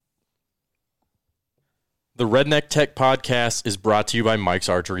The Redneck Tech Podcast is brought to you by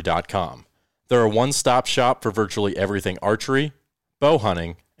MikesArchery.com. They're a one-stop shop for virtually everything archery, bow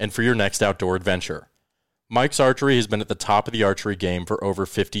hunting, and for your next outdoor adventure. Mike's Archery has been at the top of the archery game for over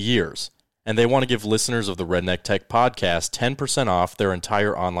 50 years, and they want to give listeners of the Redneck Tech Podcast 10% off their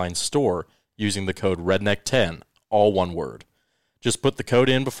entire online store using the code REDNECK10, all one word. Just put the code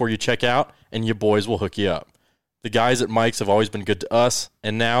in before you check out, and your boys will hook you up. The guys at Mike's have always been good to us,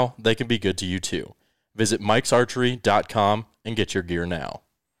 and now they can be good to you too. Visit MikesArchery.com and get your gear now.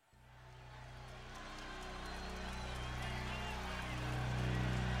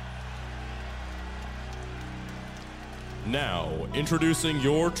 Now, introducing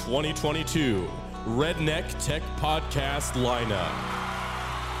your 2022 Redneck Tech Podcast lineup.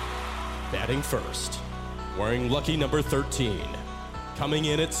 Batting first, wearing lucky number 13, coming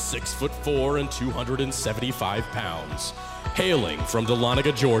in at 6'4" and 275 pounds, hailing from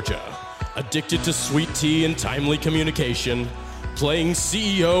Dahlonega, Georgia, addicted to sweet tea and timely communication, playing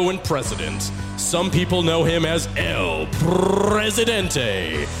CEO and president. Some people know him as El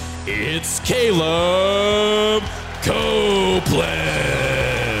Presidente. It's Caleb Copeland.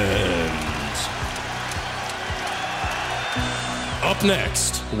 Up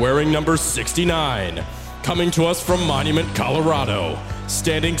next, wearing number 69, coming to us from Monument, Colorado,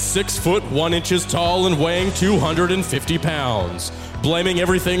 standing 6'1" tall and weighing 250 pounds, blaming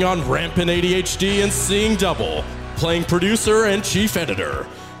everything on rampant ADHD and seeing double, playing producer and chief editor.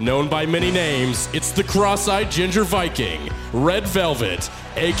 Known by many names, it's the cross-eyed ginger Viking, Red Velvet,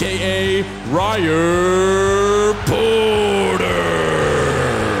 a.k.a. Ryer Porter.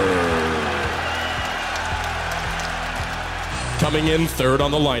 Coming in third on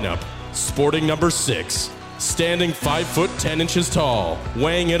the lineup, sporting number 6, standing 5'10" tall,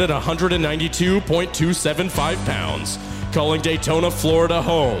 weighing in at 192.275 pounds, calling Daytona, Florida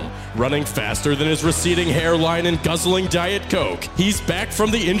home, running faster than his receding hairline and guzzling Diet Coke. He's back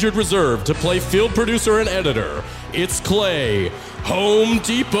from the injured reserve to play field producer and editor. It's Clay Home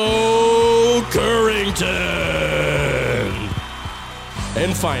Depot Currington.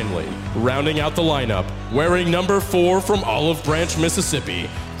 And finally, rounding out the lineup, wearing number 4 from Olive Branch, Mississippi,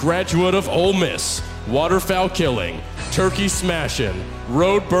 graduate of Ole Miss, waterfowl killing, turkey smashing,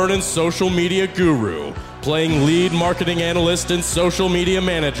 road burning social media guru, playing lead marketing analyst and social media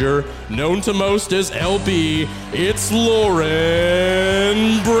manager, known to most as LB, it's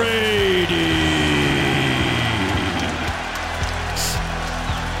Lauren Brady.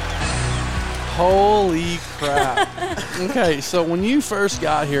 Holy crap. Okay, so when you first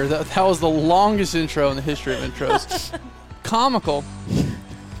got here, that was the longest intro in the history of intros. Comical.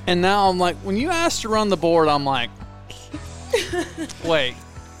 And now I'm like, when you asked to run the board, I'm like, wait,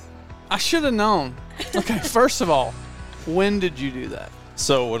 I should have known. Okay, first of all, when did you do that?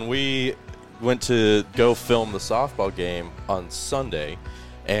 So when we went to go film the softball game on Sunday,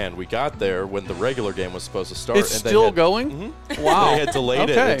 and we got there when the regular game was supposed to start. It's and still going? Mm-hmm. Wow. They had delayed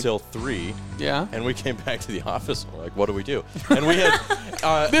it until 3. Yeah. And we came back to the office and we're like, what do we do? And we had...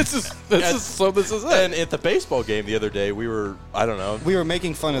 This is it. And at the baseball game the other day, we were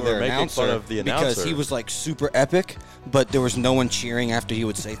making fun of the announcer because he was like super epic, but there was no one cheering after he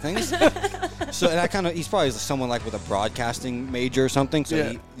would say things. So and he's probably someone like with a broadcasting major or something.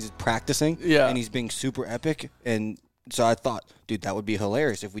 So he's practicing. Yeah. And he's being super epic. And so I thought, dude, that would be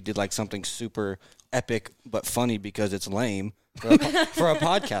hilarious if we did like something super epic but funny because it's lame for a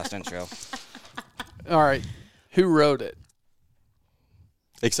podcast intro. All right. Who wrote it?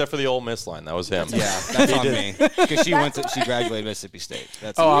 Except for the Ole Miss line. That was him. Yeah, that's on me. Because she graduated Mississippi State.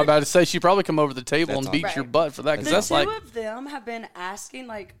 I'm about to say she'd probably come over to the table and beat your butt for that. Because that's two of them have been asking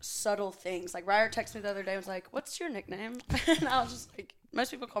like subtle things. Like Ryer texted me the other day and was like, "What's your nickname?" And I was just like, most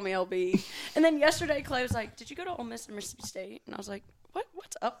people call me LB. And then yesterday Clay was like, "Did you go to Ole Miss and Mississippi State?" And I was like,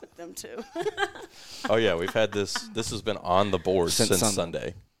 What's up with them two? Oh yeah, we've had this. This has been on the board since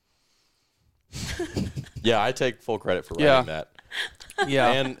Sunday. Yeah, I take full credit for writing that.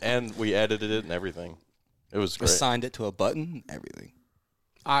 Yeah, and we edited it and everything. It was great. Assigned it to a button, everything.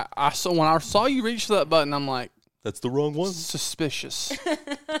 I saw when I saw you reach for that button, I'm like, that's the wrong one. Suspicious.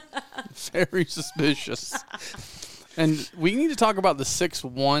 Very suspicious. And we need to talk about the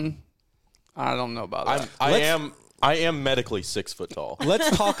 6'1". I don't know about that. I am medically 6 foot tall.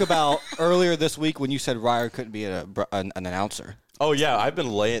 Let's talk about earlier this week when you said Ryer couldn't be an announcer. Oh yeah, I've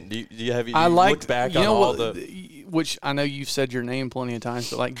been laying. Do you looked back on all the? Which I know you've said your name plenty of times,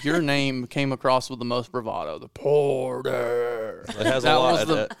 but like your name came across with the most bravado. The Porter. It has a lot.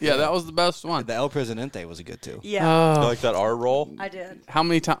 That was the best one. The El Presidente was a good too. Yeah, you like that R roll? I did. How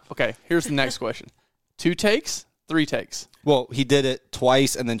many times? Okay, here's the next question: 2 takes, 3 takes. Well, he did it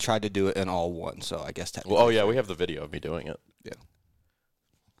twice and then tried to do it in all one. So I guess technically. Well, oh yeah, we have the video of me doing it. Yeah.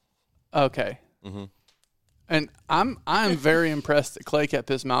 Okay. Mm-hmm. And I'm very impressed that Clay kept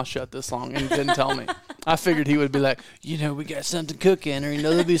his mouth shut this long and didn't tell me. I figured he would be like, we got something cooking, or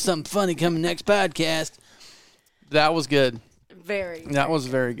there'll be something funny coming next podcast. That was good. That was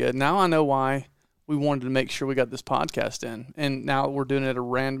very good. Now I know why we wanted to make sure we got this podcast in, and now we're doing it at a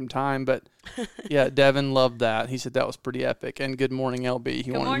random time. But yeah, Devin loved that. He said that was pretty epic. And good morning, LB.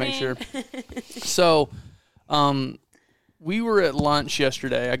 He wanted to make sure. So, we were at lunch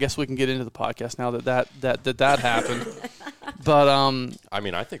yesterday. I guess we can get into the podcast now that happened. But I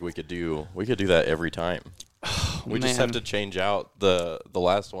mean, I think we could do that every time. We just have to change out the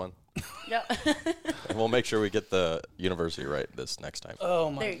last one. Yep. And we'll make sure we get the university right this next time.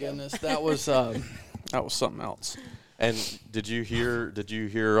 Oh my goodness, that was something else. And did you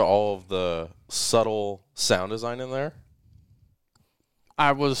hear all of the subtle sound design in there?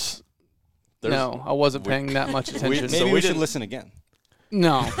 I wasn't paying that much attention. Maybe we should listen again.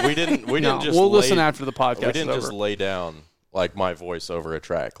 No, we didn't. We didn't just. We'll listen after the podcast. We didn't just lay down like my voice over a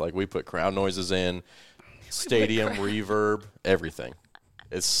track. Like we put crowd noises in, stadium reverb, everything.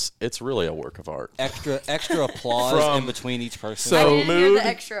 It's really a work of art. Extra applause in between each person. So mood, the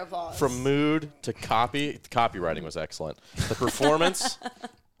extra applause. From mood to copy, the copywriting was excellent. The performance,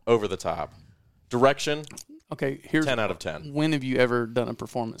 over the top. Direction. Okay, here's 10 out of 10. When have you ever done a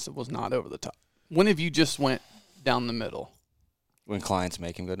performance that was not over the top? When have you just went down the middle? When clients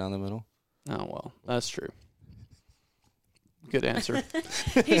make him go down the middle. Oh, well, that's true. Good answer.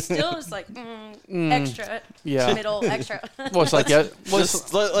 He still is like extra, middle, extra. Well, it's like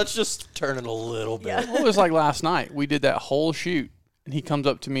let's just turn it a little bit. Yeah. Well, it was like last night. We did that whole shoot, and he comes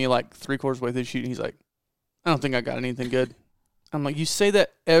up to me like 3/4 way through the shoot, and he's like, "I don't think I got anything good." I'm like, "You say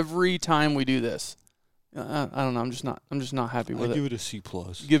that every time we do this." I don't know. I'm just not happy with it. Give it a C+.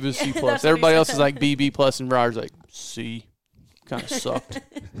 Give it a C+. Everybody else is like B+, and Ryder's like C. Kind of sucked.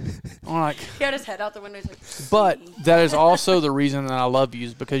 I'm like, he had his head out the window. He's like, but that is also the reason that I love you,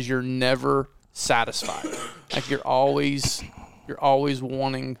 is because you're never satisfied. Like you're always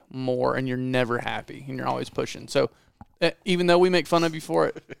wanting more, and you're never happy, and you're always pushing. So even though we make fun of you for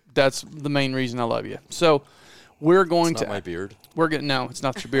it, that's the main reason I love you. So we're going it's not my beard. We're getting no, it's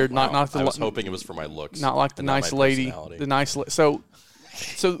not your beard. Wow. Not the. I was hoping it was for my looks. Not like the nice lady. The nice. So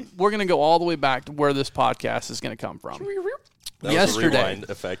we're going to go all the way back to where this podcast is going to come from. That yesterday, was a rewind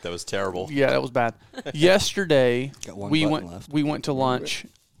effect. That was terrible. Yeah, that was bad. Yesterday, we went to lunch,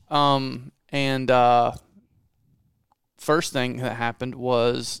 and first thing that happened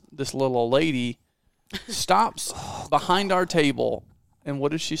was this little old lady stops behind our table, and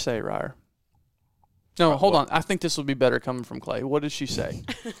what did she say, Ryer? No, hold on. I think this will be better coming from Clay. What did she say?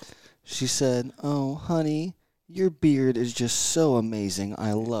 She said, "Oh, honey, your beard is just so amazing.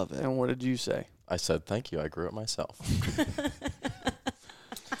 I love it." And what did you say? I said, "Thank you. I grew it myself."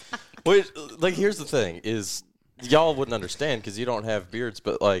 Wait, like, here's the thing: is y'all wouldn't understand because you don't have beards,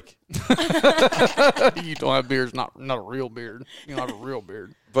 but like, you don't have beards, not a real beard. You don't have a real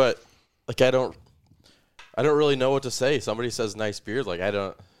beard. But like, I don't really know what to say. Somebody says nice beard, like I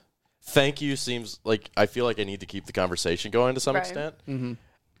don't. Thank you seems like I feel like I need to keep the conversation going to some extent, and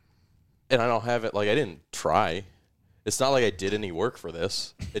I don't have it. Like I didn't try. It's not like I did any work for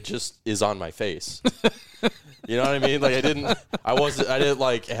this. It just is on my face. You know what I mean? Like I didn't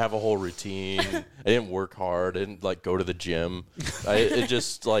like have a whole routine. I didn't work hard. I didn't like go to the gym. It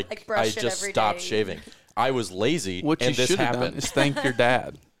just like I just stopped shaving. I was lazy. What and you should have done happened. is thank your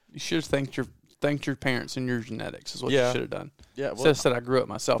dad. You should have thanked your parents and your genetics is what you should have done. Yeah, well, said I grew it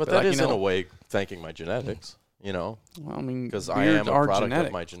myself. But that is in a way thanking my genetics. You know, well, I mean, because I am a product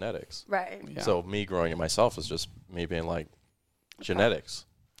of my genetics. Right. Yeah. So me growing it myself is just me being like genetics.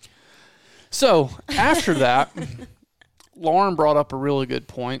 So after that, Lauren brought up a really good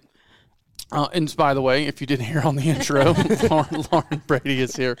point. And by the way, if you didn't hear on the intro, Lauren Brady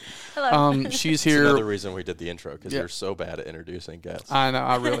is here. Hello. She's here. That's another reason we did the intro, because you're so bad at introducing guests. I know,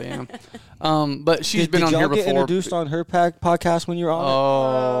 I really am. But she's been on here before. Did y'all get introduced on her podcast when you were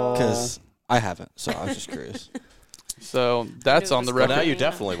on it? Because I haven't, so I was just curious. So that's on the record. Well, now you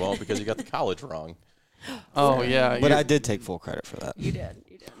definitely won't, because you got the college wrong. Oh, yeah. But I did take full credit for that. You did.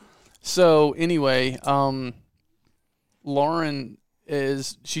 So anyway, Lauren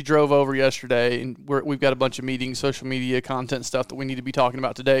she drove over yesterday, and we've got a bunch of meetings, social media, content stuff that we need to be talking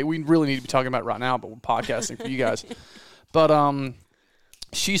about today. We really need to be talking about it right now, but we're podcasting for you guys. But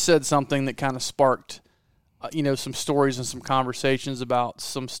she said something that kind of sparked, some stories and some conversations about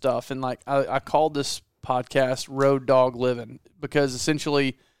some stuff. And like I called this podcast Road Dog Living, because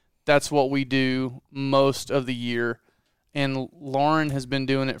essentially that's what we do most of the year. and Lauren has been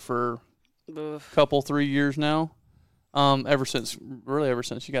doing it for a couple, 3 years now. Ever since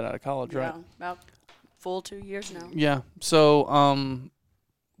you got out of college, right? Yeah, about full 2 years now. Yeah. So,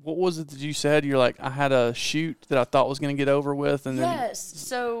 what was it that you said? You're like, I had a shoot that I thought was going to get over with, and yes.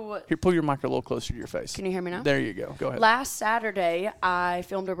 So here, pull your mic a little closer to your face. Can you hear me now? There you go. Go ahead. Last Saturday, I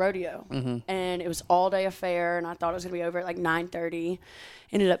filmed a rodeo, and it was all day affair, and I thought it was going to be over at like 9:30.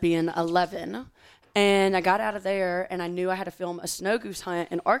 Ended up being 11, and I got out of there, and I knew I had to film a snow goose hunt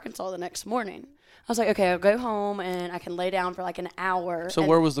in Arkansas the next morning. I was like, okay, I'll go home, and I can lay down for like an hour. So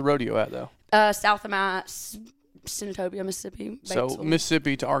where was the rodeo at, though? South of my Senatobia, Mississippi. So Batesville.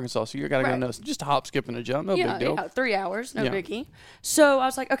 Go to Arkansas. So you got to go just a hop, skip, and a jump. No big deal. Yeah, 3 hours, no biggie. So I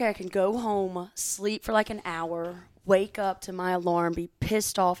was like, okay, I can go home, sleep for like an hour, wake up to my alarm, be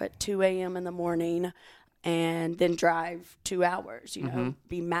pissed off at 2 a.m. in the morning, and then drive 2 hours,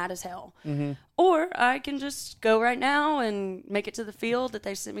 be mad as hell. Or I can just go right now and make it to the field that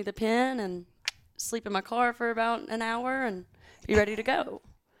they sent me the pin and sleep in my car for about an hour and be ready to go.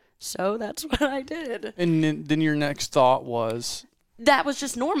 So that's what I did. And then your next thought was? That was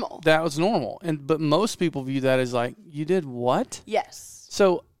just normal. That was normal. But most people view that as like, you did what? Yes.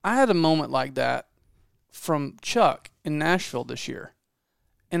 So I had a moment like that from Chuck in Nashville this year.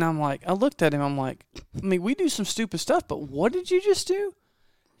 And I'm like, I looked at him, I'm like, I mean, we do some stupid stuff, but what did you just do?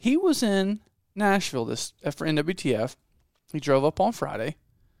 He was in Nashville for NWTF. He drove up on Friday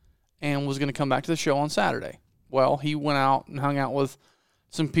and was going to come back to the show on Saturday. Well, he went out and hung out with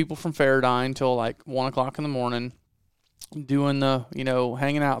some people from Fairdyne till like 1 o'clock in the morning doing the,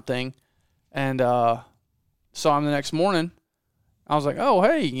 hanging out thing. And saw him the next morning. I was like, oh,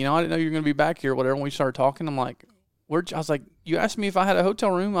 hey, I didn't know you were going to be back here or whatever. When we started talking, I'm like, I was like, you asked me if I had a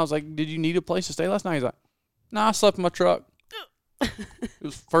hotel room. I was like, did you need a place to stay last night? He's like, no, I slept in my truck.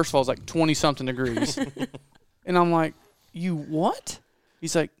 First of all, it was like 20-something degrees. And I'm like, you what?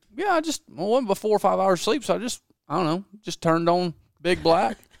 He's like, yeah, I went before 5 hours sleep, so I don't know, just turned on Big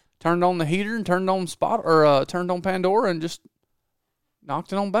Black, turned on the heater and turned on turned on Pandora and just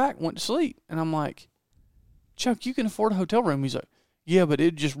knocked it on back, went to sleep. And I'm like, Chuck, you can afford a hotel room. He's like, yeah, but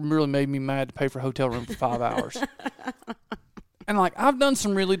it just really made me mad to pay for a hotel room for 5 hours. And like, I've done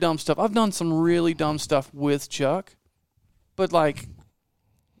some really dumb stuff. I've done some really dumb stuff with Chuck, but like,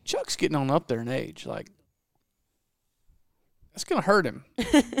 Chuck's getting on up there in age. Like, that's gonna hurt him.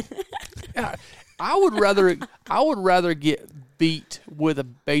 I would rather get beat with a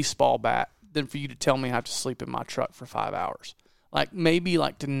baseball bat than for you to tell me I have to sleep in my truck for 5 hours. Like, maybe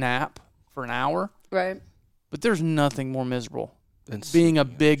like to nap for an hour. Right. But there's nothing more miserable than being a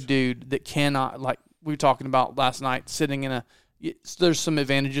big dude that cannot, like we were talking about last night, sitting in there's some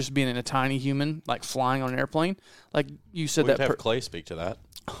advantages to being in a tiny human, like flying on an airplane. Like you said, We'd have Clay speak to that.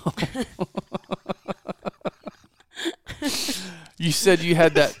 You said you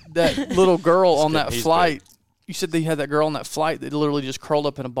had that little girl on that flight. You said that you had that girl on that flight that literally just curled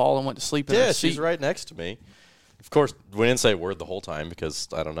up in a ball and went to sleep in her seat. Yeah, she's right next to me. Of course, we didn't say a word the whole time because,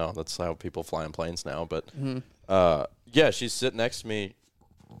 I don't know, that's how people fly in planes now. But, yeah, she's sitting next to me,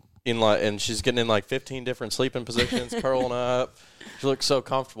 and she's getting in like 15 different sleeping positions, curling up. She looks so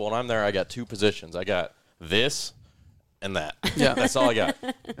comfortable, and I'm there. I got two positions. I got this and that. Yeah. That's all I got.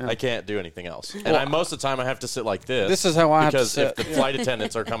 Yeah. I can't do anything else. And most of the time I have to sit like this. This is how I have to sit. Because if the flight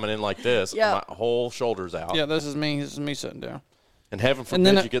attendants are coming in like this, my whole shoulder's out. Yeah, this is me sitting down. And heaven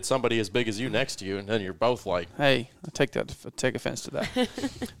forbid you get somebody as big as you next to you, and then you're both like... Hey, I take offense to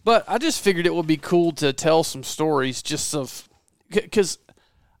that. But I just figured it would be cool to tell some stories just of... Because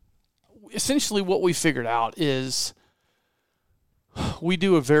essentially what we figured out is we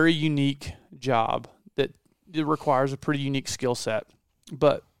do a very unique job that it requires a pretty unique skill set.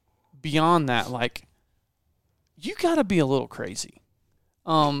 But beyond that, like, you got to be a little crazy.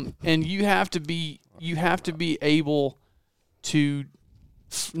 And you have to be able to,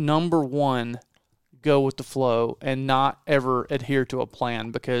 number one, go with the flow and not ever adhere to a plan,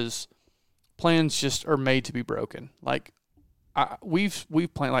 because plans just are made to be broken. Like, we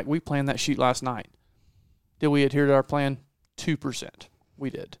planned that shoot last night. Did we adhere to our plan? 2%. We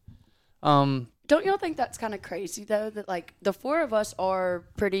did. Don't y'all think that's kind of crazy though? That like the four of us are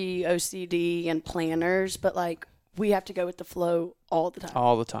pretty OCD and planners, but like we have to go with the flow all the time.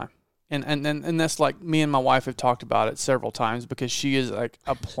 All the time. And that's like, me and my wife have talked about it several times, because she is like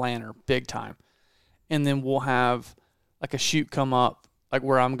a planner big time. And then we'll have like a shoot come up, like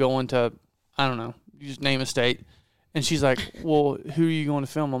where I'm going to, I don't know, you just name a state. And she's like, well, who are you going to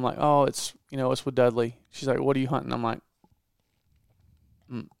film? I'm like, oh, it's with Dudley. She's like, what are you hunting? I'm like,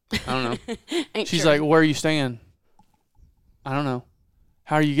 I don't know. She's like, where are you staying? I don't know.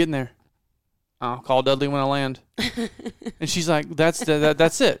 How are you getting there? I'll call Dudley when I land. And she's like, that's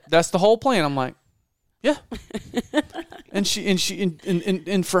it. That's the whole plan. I'm like, yeah. And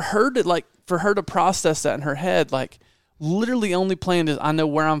for her to process that in her head, like, literally only plan is I know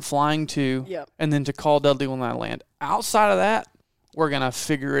where I'm flying to, and then to call Dudley when I land. Outside of that, we're going to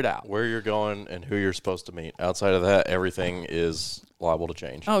figure it out. Where you're going and who you're supposed to meet. Outside of that, everything is liable to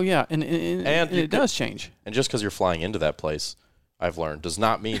change. Oh, yeah, and it does change. And just because you're flying into that place, I've learned, does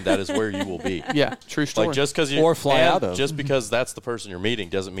not mean that is where you will be. Yeah, true story. Like just because you or fly out of. Just because that's the person you're meeting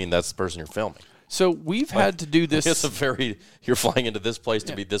doesn't mean that's the person you're filming. So we've had to do this. It's you're flying into this place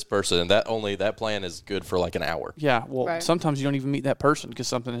to meet this person, and that plan is good for like an hour. Yeah, well, sometimes you don't even meet that person because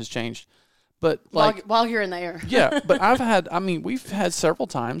something has changed. But like while you're in the air. Yeah, but we've had several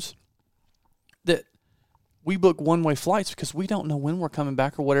times that we book one-way flights because we don't know when we're coming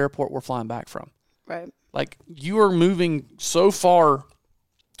back or what airport we're flying back from. Right. Like, you are moving so far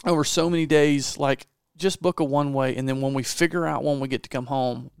over so many days, like, just book a one-way, and then when we figure out when we get to come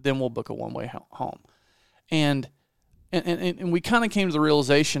home, then we'll book a one-way home. And we kind of came to the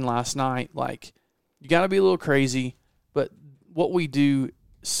realization last night, like, you got to be a little crazy, but what we do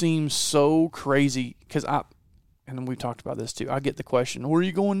seems so crazy because and we talked about this too, I get the question, where are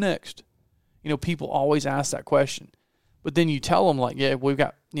you going next? You know, people always ask that question. But then you tell them, like, yeah, we've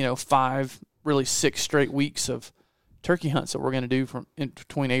got, 5, really 6 straight weeks of turkey hunts that we're going to do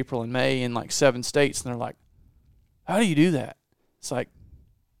between April and May in like 7 states. And they're like, how do you do that? It's like,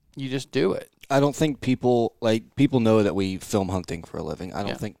 you just do it. I don't think people know that we film hunting for a living. I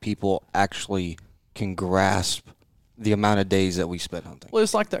don't think people actually can grasp the amount of days that we spend hunting. Well,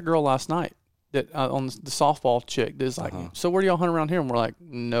 it's like that girl last night that on the softball chick that's like, so where do y'all hunt around here? And we're like,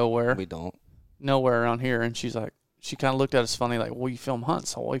 nowhere. We don't. Nowhere around here. And she's like, she kind of looked at us funny, like, well, you film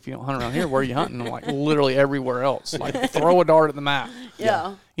hunts. So if you don't hunt around here, where are you hunting? I'm like, literally everywhere else. Like, throw a dart at the map.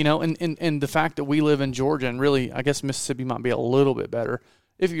 Yeah. And the fact that we live in Georgia, and really, I guess Mississippi might be a little bit better.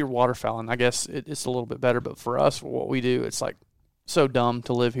 If you're waterfowling, I guess it's a little bit better. But for us, for what we do, it's like so dumb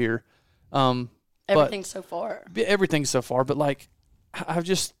to live here. Everything's so far. Everything's so far. But, like, I've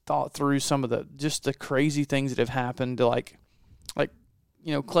just thought through some of the crazy things that have happened to, like,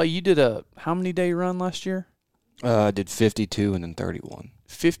 Clay, you did a how many day run last year? I did 52 and then 31.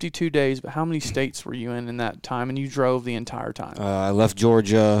 52 days, but how many states were you in that time? And you drove the entire time? I left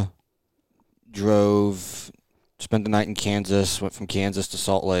Georgia, spent the night in Kansas, went from Kansas to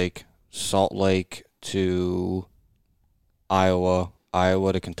Salt Lake to Iowa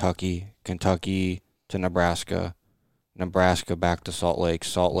to Kentucky to Nebraska back to Salt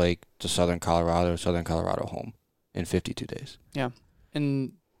Lake to Southern Colorado home in 52 days. Yeah.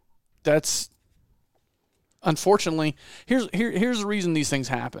 And that's, unfortunately, here's the reason these things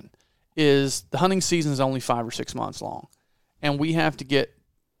happen, is the hunting season is only 5 or 6 months long, and we have to get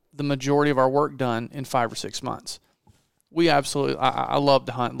the majority of our work done in 5 or 6 months. We absolutely, I love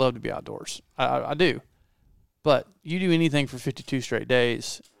to hunt, love to be outdoors. I do. But you do anything for 52 straight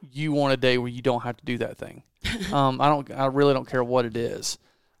days, you want a day where you don't have to do that thing. I really don't care what it is.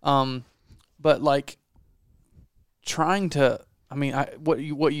 But like trying to,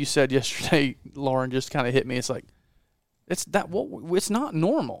 what you said yesterday, Lauren, just kind of hit me. It's like, it's not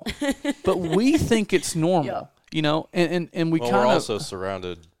normal, but we think it's normal, and we're also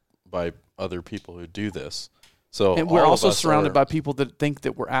surrounded by other people who do this. So and we're also surrounded by people that think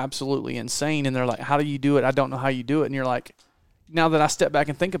that we're absolutely insane, and they're like, how do you do it? I don't know how you do it. And you're like, now that I step back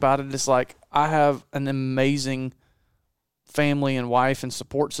and think about it, it's like, I have an amazing family and wife and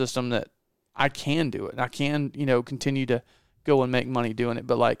support system that I can do it. I can, continue to go and make money doing it.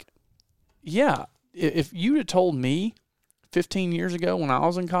 But like, yeah, if you had told me 15 years ago when I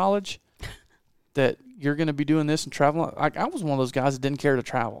was in college that you're going to be doing this and traveling, like I was one of those guys that didn't care to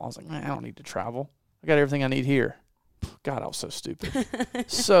travel. I was like, man, I don't need to travel. I got everything I need here. God, I was so stupid.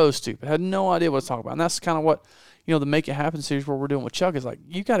 So stupid. I had no idea what to talk about. And that's kind of what, the Make It Happen series where we're doing with Chuck is like,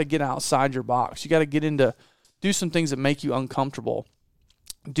 you got to get outside your box. You got to get into, do some things that make you uncomfortable.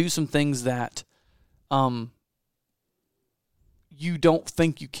 Do some things that you don't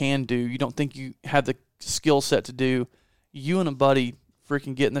think you can do. You don't think you have the skill set to do. You and a buddy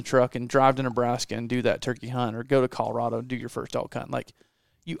freaking get in the truck and drive to Nebraska and do that turkey hunt, or go to Colorado and do your first elk hunt. Like,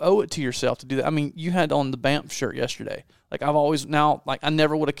 you owe it to yourself to do that. I mean, you had on the Banff shirt yesterday. Like, I've always now, like, I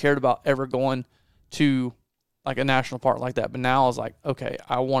never would have cared about ever going to, like, a national park like that. But now I was like, okay,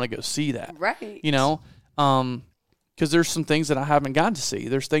 I want to go see that. Right. Because there's some things that I haven't gotten to see.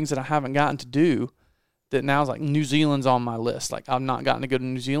 There's things that I haven't gotten to do that now is like, New Zealand's on my list. Like, I've not gotten to go to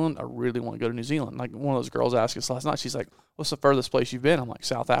New Zealand. I really want to go to New Zealand. Like, one of those girls asked us last night, she's like, what's the furthest place you've been? I'm like,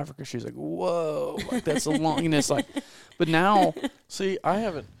 South Africa. She's like, whoa, like, that's a long, and it's like, but now, see, I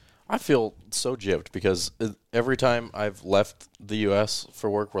I feel so gypped because every time I've left the U.S. for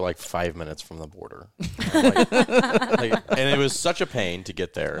work, we're like 5 minutes from the border. And it was such a pain to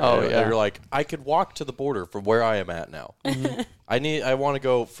get there. Oh, yeah. You're like, I could walk to the border from where I am at now. I want to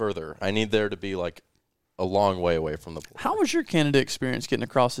go further. I need there to be like a long way away from the border. How was your Canada experience getting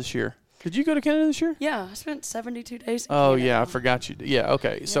across this year? Did you go to Canada this year? Yeah, I spent 72 days in Oh, Canada. yeah, I forgot you. Yeah,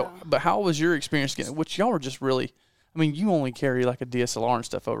 okay. So, Yeah. but how was your experience getting, which y'all were just really, I mean, you only carry like a DSLR and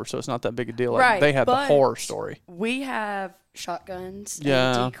stuff over, so it's not that big a deal. Like, Right, they had the but- horror story. We have shotguns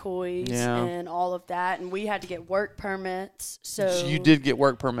Yeah. and decoys Yeah. and all of that, and we had to get work permits. So You did get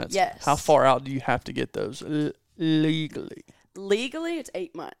work permits. Yes. How far out do you have to get those legally? legally, it's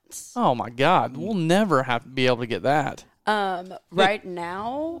 8 months. Oh, my God. We'll never have to be able to get that. Right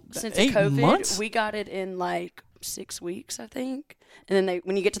now, since 8 COVID, months? we got it in like 6 weeks, I think. And then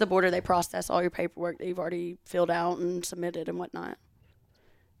when you get to the border, they process all your paperwork that you've already filled out and submitted and whatnot.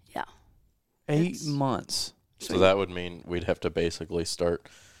 Yeah. 8 months. So that would mean we'd have to basically start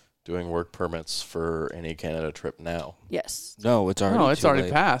doing work permits for any Canada trip now. Yes. No, it's already No, it's too already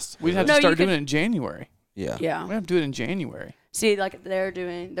late. passed. We'd have No, to you start doing could- it in January. Yeah. Yeah. We have to do it in January. See, like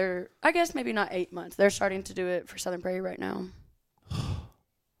they're I guess maybe not 8 months. They're starting to do it for Southern Prairie right now.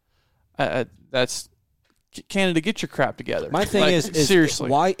 That's Canada. Get your crap together. My thing Like, is seriously,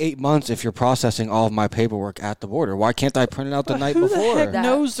 why 8 months if you're processing all of my paperwork at the border? Why can't I print it out the night who before? the heck That's-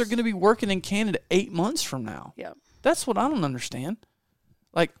 knows they're going to be working in Canada 8 months from now? Yeah. That's what I don't understand.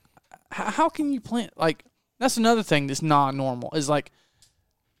 Like, how can you plan? Like, that's another thing that's not normal. Is like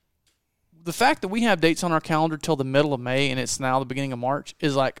the fact that we have dates on our calendar till the middle of May and it's now the beginning of March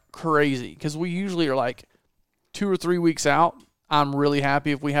is like crazy because we usually are like 2 or 3 weeks out. I'm really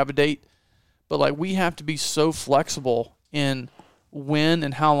happy if we have a date, but like we have to be so flexible in when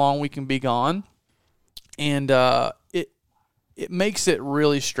and how long we can be gone, and it makes it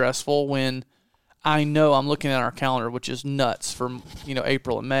really stressful when I know I'm looking at our calendar, which is nuts for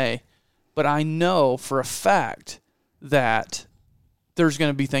April and May, but I know for a fact that there's going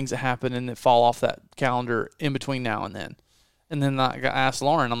to be things that happen and that fall off that calendar in between now and then. And then I asked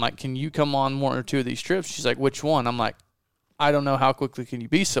Lauren, I'm like, can you come on one or two of these trips? She's like, which one? I'm like, I don't know, how quickly can you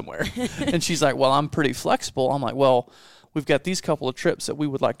be somewhere? And she's like, well, I'm pretty flexible. I'm like, well, we've got these couple of trips that we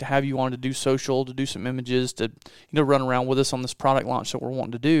would like to have you on to do social, to do some images, to run around with us on this product launch that we're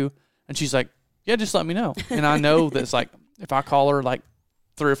wanting to do. And she's like, yeah, just let me know. And I know that it's like, if I call her like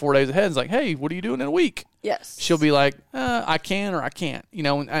 3 or 4 days ahead, it's like, hey, what are you doing in a week? Yes. She'll be like, I can or I can't, and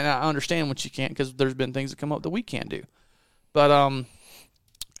I understand when she can't because there's been things that come up that we can't do. But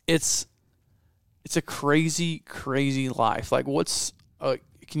it's a crazy, crazy life. Like,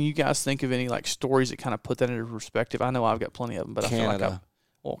 can you guys think of any like stories that kind of put that into perspective? I know I've got plenty of them, but Canada. I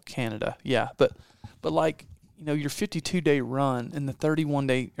feel like Canada, yeah, but like your 52-day run and the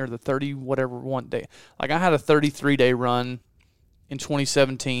 31-day or the 30 whatever one day. Like I had a 33-day run in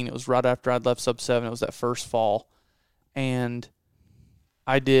 2017. It was right after I'd left Sub 7. It was that first fall, and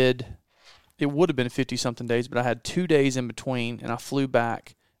it would have been 50-something days, but I had 2 days in between, and I flew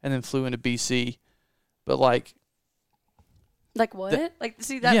back and then flew into BC. But like what?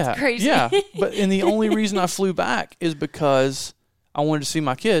 See, that's crazy. Yeah, and the only reason I flew back is because I wanted to see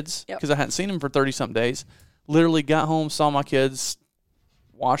my kids because I hadn't seen them for 30-something days. Literally got home, saw my kids,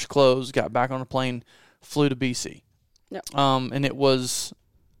 washed clothes, got back on a plane, flew to BC. Yep. And it wasn't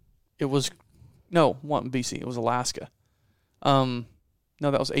BC. It was Alaska. No,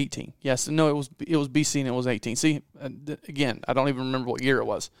 that was 18. Yes, no, it was BC and it was 18. See, again, I don't even remember what year it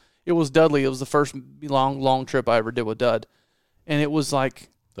was. It was Dudley. It was the first long trip I ever did with Dud, and it was like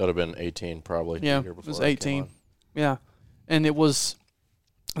That would have been 18 probably. yeah, the year it was before I came 18. on. Yeah, and it was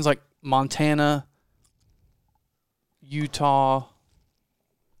like Montana, Utah,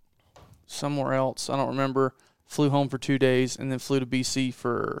 somewhere else. I don't remember. Flew home for 2 days and then flew to BC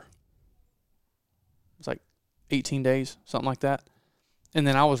for it was like 18 days, something like that. And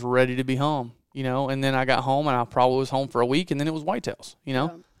then I was ready to be home, and then I got home and I probably was home for a week and then it was whitetails,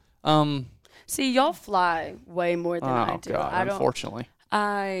 See, y'all fly way more than I Oh do. God, I don't. unfortunately.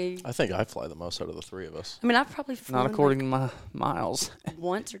 I I think I fly the most out of the three of us. mean, I've probably flown Not according to my miles. like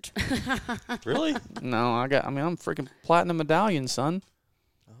once or Really? No, I'm freaking platinum medallion, son.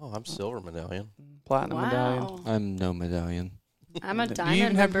 Oh, I'm silver medallion. Platinum medallion. Wow. I'm no medallion. I'm a Do you diamond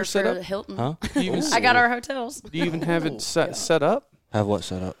even have member your for setup? the Hilton. Huh? Do you even, I got our hotels. do you even have it set up? Have what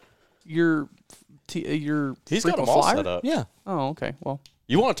set up? Your He's got frequent them all flyer? set up. Yeah. Oh, okay. Well,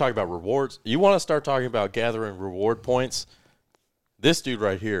 You want to talk about rewards? You want to start talking about gathering reward points? This dude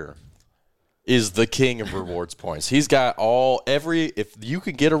right here is the king of rewards points. He's got if you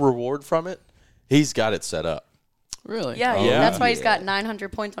could get a reward from it, he's got it set up. Really? Yeah, Yeah. that's why he's got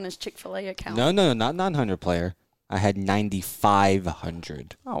 900 points on his Chick-fil-A account. No, not 900 player. I had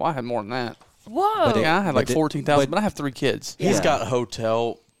 9,500. Oh, I had more than that. Whoa. Yeah, I had like But 14,000, but I have 3 kids. He's Yeah. got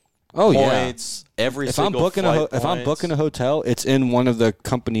hotel Oh yeah. points. Every If I'm single booking flight if I'm points. booking a hotel, it's in one of the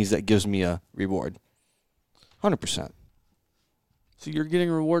companies that gives me a reward. 100%. So you're getting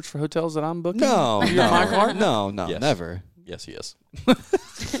rewards for hotels that I'm booking? No, You're my card? no, Yes. never. Yes, he is.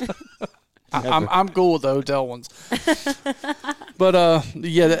 I'm cool with the hotel ones. But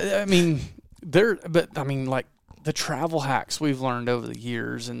yeah, I mean, like the travel hacks we've learned over the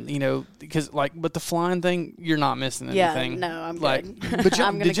years, and because but the flying thing, you're not missing Yeah, anything. no, I'm like, good. But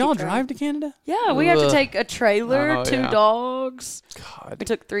I'm gonna did y'all keep drive to Canada? Yeah, we have to Ugh. take a trailer, Oh, 2 yeah. dogs. God, We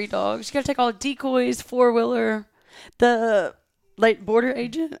took 3 dogs. You got to take all the decoys, 4-wheeler. The border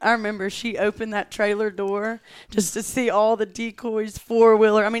agent, I remember she opened that trailer door just to see all the decoys,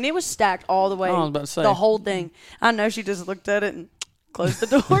 4-wheeler. I mean, it was stacked all the way. I was about to say. The whole thing. I know she just looked at it and closed the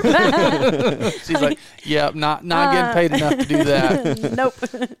door back. she's like, yeah, not getting paid enough to do that. Nope.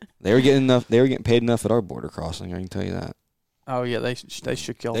 They were getting paid enough at our border crossing. I can tell you that. Oh yeah, they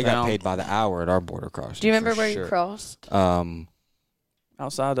shook y'all They down got paid by the hour at our border crossing. Do you remember for where sure. you crossed?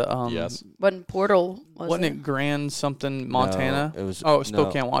 outside of Yes. Wasn't Portal, wasn't it Grand something Montana? No, it was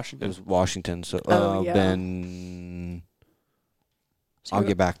Spokane, no, Washington. It was Washington. So Oh, yeah. then So I'll you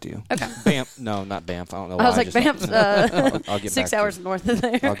get back to you. Okay. Banff? No, not Banff. I don't know. I was why like, just- Banff's I'll get 6 back hours north of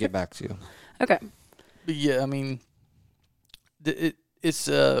there. To you. I'll get back to you. Okay. But yeah, I mean, it's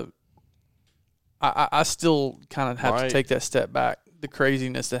I still kind of have to take that step back. The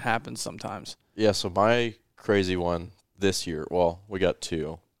craziness that happens sometimes. Yeah, so my crazy one this year, well, we got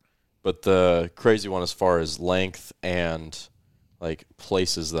 2. But the crazy one as far as length and like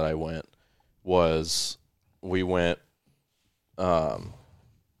places that I went was we went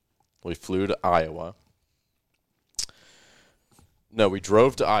we flew to Iowa. No, we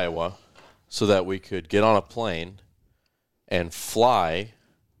drove to Iowa so that we could get on a plane and fly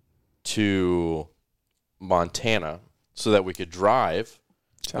to Montana so that we could drive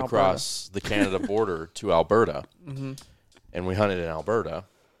To across the Canada border to Alberta. Mm-hmm. And we hunted in Alberta.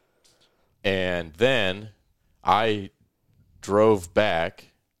 And then I drove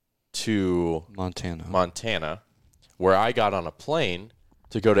back to Montana. where I got on a plane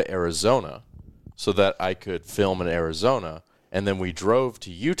to go to Arizona so that I could film in Arizona. And then we drove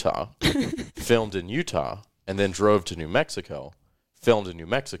to Utah, filmed in Utah, and then drove to New Mexico, filmed in New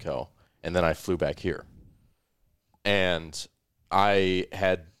Mexico, and then I flew back here. And I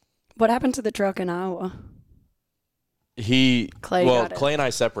had What happened to the truck in Iowa? Clay got it. and I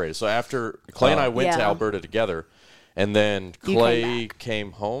separated. So after Clay and I went to Yeah. Alberta together, and then You Clay came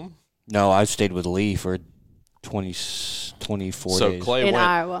came home. No, I stayed with Lee for 24 So days. Clay In went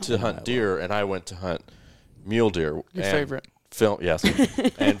Iowa. to hunt deer, and I went to hunt mule deer. Your and favorite. film? Yes,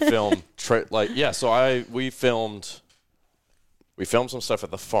 and film So we filmed some stuff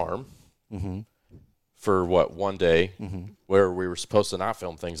at the farm for one day where we were supposed to not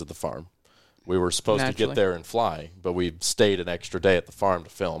film things at the farm. We were supposed to Naturally. get there and fly, but we stayed an extra day at the farm to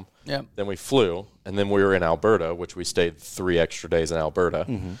film. Yeah. Then we flew, and then we were in Alberta, which we stayed 3 extra days in Alberta.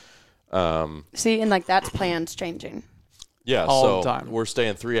 See, and like that's plans changing. Yeah, All so the time. we're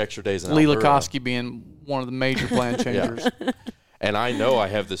staying 3 extra days in Lee Alberta. Lukoski being one of the major plan changers. And I know I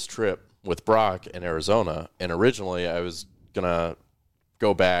have this trip with Brock in Arizona, and originally I was going to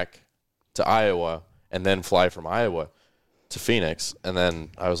go back to Iowa and then fly from Iowa to Phoenix. And then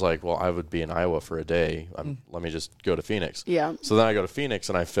I was like, well, I would be in Iowa for a day. Let me just go to Phoenix. Yeah. So then I go to Phoenix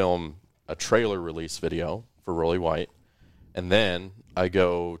and I film a trailer release video for Rolly White. And then I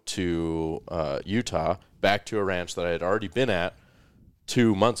go to Utah, back to a ranch that I had already been at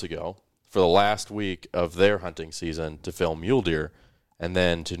 2 months ago for the last week of their hunting season to film mule deer, and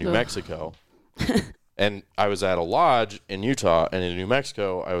then to New Mexico. And I was at a lodge in Utah, and in New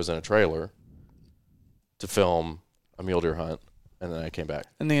Mexico, I was in a trailer to film a mule deer hunt, and then I came back.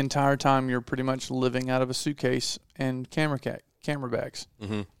 And the entire time you're pretty much living out of a suitcase and camera bags.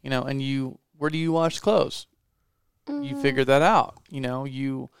 Mm-hmm. And where do you wash clothes? You figure that out.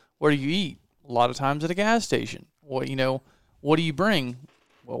 Where do you eat? A lot of times at a gas station. What do you bring?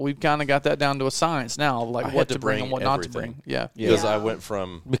 Well, we've kind of got that down to a science now, of like I had what to to bring bring and what not to everything. bring. Yeah. Because Yeah. I went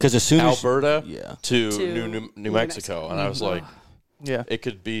from because as soon as Alberta yeah, to New Mexico, and I was like, Yeah. it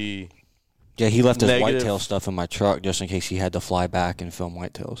could be he left his Negative. whitetail stuff in my truck just in case he had to fly back and film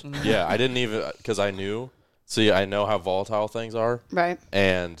whitetails. Yeah, I didn't even, because I knew. See, I know how volatile things are. Right.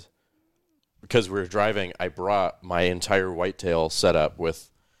 And because we were driving, I brought my entire whitetail setup with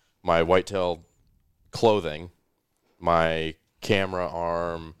my whitetail clothing, my camera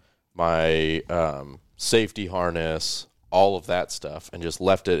arm, my safety harness, all of that stuff, and just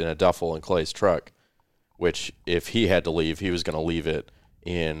left it in a duffel in Clay's truck, which if he had to leave, he was going to leave it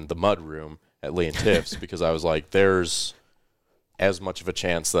in the mud room at Lee and Tiff's because I was like, there's as much of a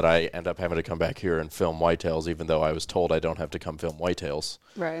chance that I end up having to come back here and film whitetails, even though I was told I don't have to come film whitetails.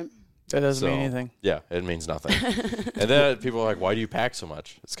 Right. That doesn't mean anything. Yeah, it means nothing. And then people are like, why do you pack so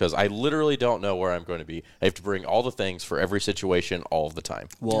much? It's because I literally don't know where I'm going to be. I have to bring all the things for every situation all of the time.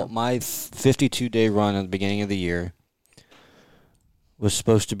 Well, my 52-day run at the beginning of the year was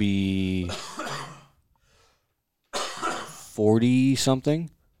supposed to be 40-something,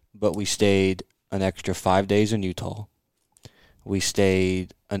 but we stayed an extra 5 days in Utah. We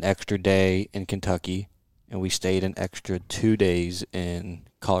stayed an extra day in Kentucky, and we stayed an extra 2 days in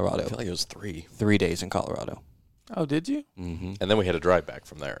Colorado. I feel like it was 3. 3 days in Colorado. Oh, did you? Mm-hmm. And then we had to drive back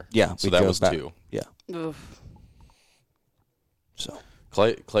from there. Yeah. So that was back. 2. Yeah. Oof. So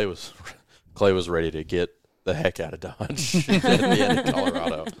Clay was ready to get the heck out of Dodge at the end of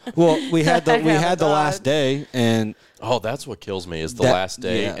Colorado. well, we had the Dodge. last day, and Oh, that's what kills me is the That- last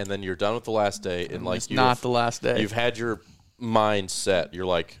day, yeah. and then you're done with the last day, and like It's not the last day. you've had your mind set. You're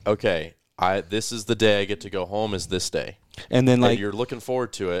like, okay, this is the day I get to go home. Is this day? then And like you're looking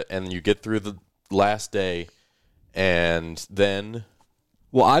forward to it, and you get through the last day, and then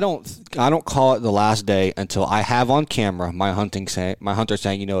well, I don't call it the last day until I have on camera my hunter saying,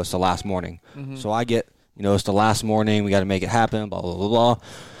 it's the last morning. Mm-hmm. So I get, it's the last morning. We got to make it happen. Blah blah blah blah.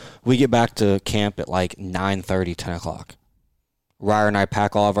 We get back to camp at like 9:30, 10 o'clock. Ryer and I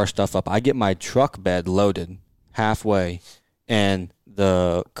pack all of our stuff up. I get my truck bed loaded halfway, and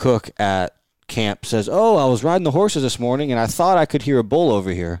the cook at camp says, "Oh, I was riding the horses this morning, and I thought I could hear a bull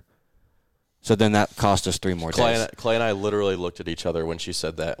over here." So then that cost us 3 more days. Clay and I literally looked at each other when she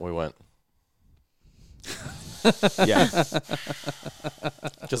said that. And we went, Yeah.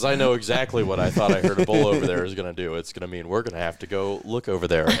 because I know exactly what I thought I heard a bull over there is going to do. It's going to mean we're going to have to go look over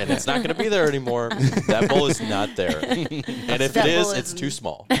there, and it's not going to be there anymore. That bull is not there. And if That it is, bull it's is- too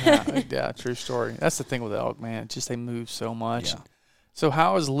small. Yeah, true story. That's the thing with elk, man. It's just they move so much. Yeah. So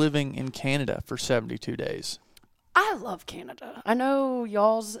how is living in Canada for 72 days? I love Canada. I know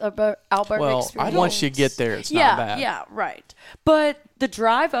y'all's Alberta Well, experience. once you get there, it's yeah, not bad. Yeah, right. But the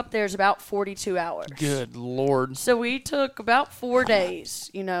drive up there is about 42 hours. Good Lord. So we took about 4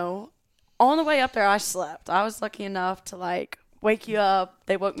 days, On the way up there, I slept. I was lucky enough to, wake you up.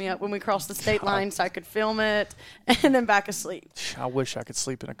 They woke me up when we crossed the state line so I could film it and then back asleep. I wish I could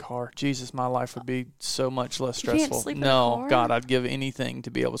sleep in a car. Jesus, my life would be so much less You can't stressful. sleep in a No, car? God, I'd give anything to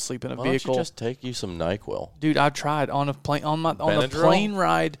be able to sleep in a Why don't vehicle. you just take you some NyQuil? Dude, I tried on a plane on the Benadryl? plane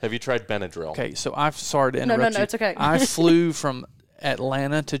ride. Have you tried Benadryl? Okay, so I've sorry to No, interrupt you. it's okay. I flew from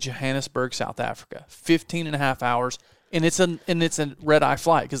Atlanta to Johannesburg, South Africa, 15 and a half hours, and it's a red-eye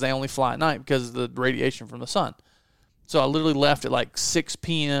flight because they only fly at night because of the radiation from the sun. So I literally left at 6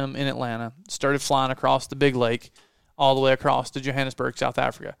 p.m. in Atlanta, started flying across the Big Lake, all the way across to Johannesburg, South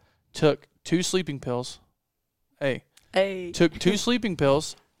Africa. Took 2 sleeping pills. Hey, Hey. took 2 sleeping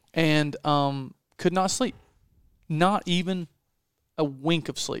pills and could not sleep. Not even a wink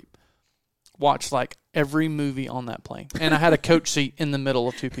of sleep. Watched every movie on that plane. And I had a coach seat in the middle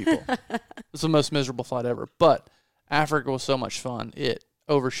of 2 people. It's the most miserable flight ever. But Africa was so much fun, it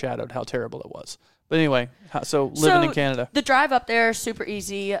overshadowed how terrible it was. But anyway, so living in Canada. The drive up there, super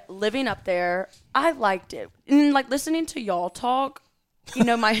easy. Living up there, I liked it. And listening to y'all talk,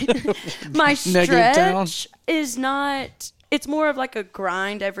 my my town. stretch is not. It's more of a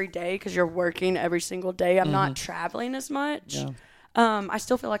grind every day because you're working every single day. I'm not traveling as much. Yeah. I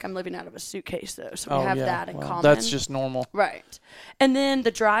still feel like I'm living out of a suitcase though, so we have that in common. That's just normal. Right. And then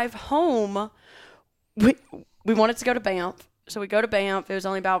the drive home, we wanted to go to Banff. So we go to Banff. It was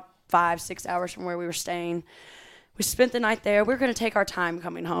only about 5-6 hours from where we were staying. We spent the night there. We were going to take our time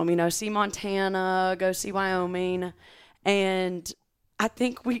coming home, see Montana, go see Wyoming. And I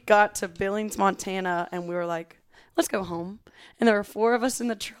think we got to Billings, Montana, and we were like, let's go home. And there were 4 of us in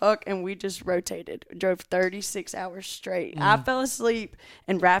the truck, and we just rotated. We drove 36 hours straight. I fell asleep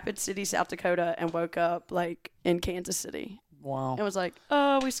in Rapid City, South Dakota, and woke up in Kansas City. Wow. It was like,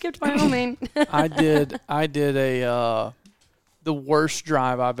 oh, we skipped Wyoming. I did the worst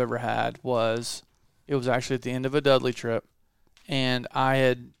drive I've ever had was actually at the end of a Dudley trip, and I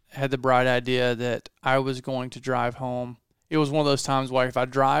had the bright idea that I was going to drive home. It was one of those times where if I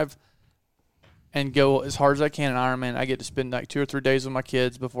drive and go as hard as I can in Ironman, I get to spend 2 or 3 days with my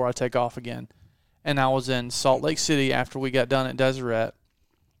kids before I take off again. And I was in Salt Lake City after we got done at Deseret.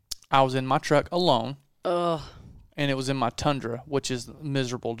 I was in my truck alone. Ugh. And it was in my Tundra, which is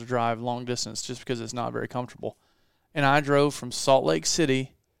miserable to drive long distance just because it's not very comfortable. And I drove from Salt Lake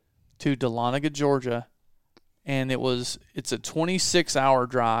City to Dahlonega, Georgia, and it's a 26-hour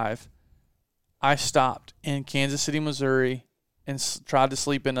drive. I stopped in Kansas City, Missouri, and tried to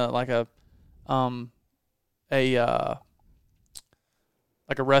sleep in a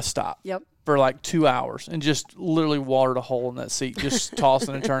rest stop. Yep. For like 2 hours, and just literally watered a hole in that seat, just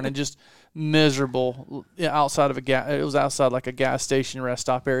tossing and turning, just miserable. Outside of it was outside like a gas station rest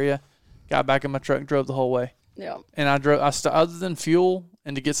stop area. Got back in my truck and drove the whole way. Yeah. And I drove. Other than fuel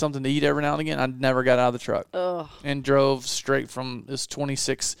and to get something to eat every now and again, I never got out of the truck. Ugh. And drove straight from this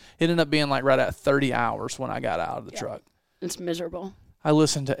 26. It ended up being like right at 30 hours when I got out of the truck. It's miserable. I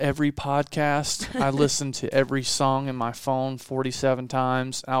listened to every podcast. I listened to every song in my phone 47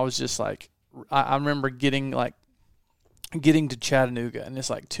 times. I was just like, I remember getting to Chattanooga, and it's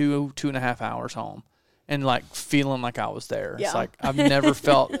like 2.5 hours home, and like feeling like I was there. Yeah. It's like I've never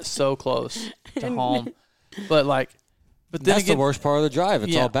felt so close to home. But then That's again, the worst part of the drive.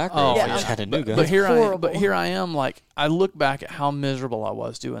 It's Yeah. all back Oh, roads yeah. in Chattanooga. But here Horrible. I am. Like I look back at how miserable I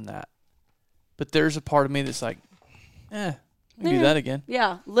was doing that. But there's a part of me that's like, I can do that again.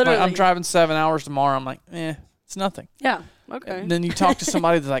 Yeah, literally. Like, I'm driving 7 hours tomorrow. I'm like, it's nothing. Yeah. Okay. And then you talk to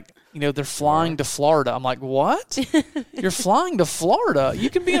somebody that's like, they're flying to Florida. I'm like, what? You're flying to Florida? You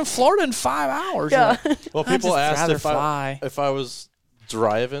can be in Florida in 5 hours. Yeah. You're like, Well, I'd people just asked rather fly. if I was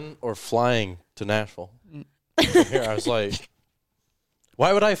driving or flying to Nashville. From here, I was like,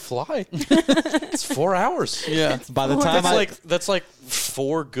 why would I fly? It's 4 hours. Yeah. By the time That's like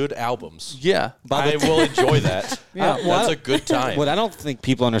 4 good albums. Yeah. I will enjoy that. Yeah. That's a good time. what I don't think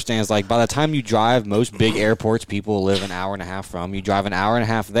people understand is like by the time you drive, most big airports people live an hour and a half from. You drive an hour and a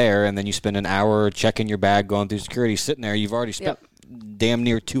half there, and then you spend an hour checking your bag, going through security, sitting there. You've already spent damn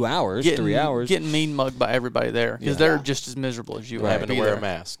near 2 hours, 3 hours. Getting mean mugged by everybody there because they're just as miserable as you are. having to wear a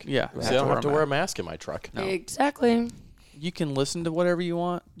mask. Yeah. See, I don't have to wear a mask in my truck. Exactly. You can listen to whatever you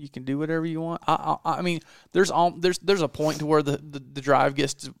want. You can do whatever you want. I mean, there's a point to where the drive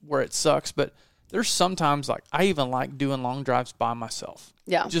gets to where it sucks, but there's sometimes like I even like doing long drives by myself.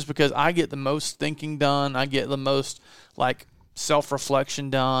 Yeah. Just because I get the most thinking done, I get the most like self-reflection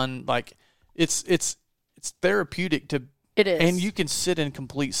done. Like it's therapeutic to. It is. And you can sit in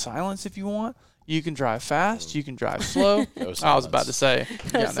complete silence if you want. You can drive fast. You can drive slow. I was about to say.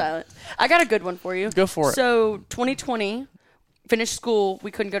 Yeah, no. Silence. I got a good one for you. Go for it. So 2020, finished school. We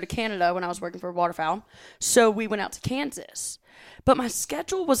couldn't go to Canada when I was working for Waterfowl. So we went out to Kansas. But my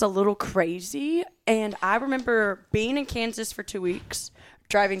schedule was a little crazy. And I remember being in Kansas for 2 weeks,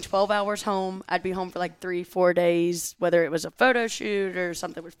 driving 12 hours home. I'd be home for like 3-4 days, whether it was a photo shoot or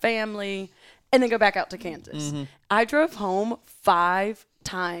something with family, and then go back out to Kansas. Mm-hmm. I drove home 5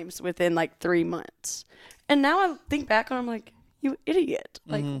 times within like 3 months. And now I think back and I'm like, you idiot.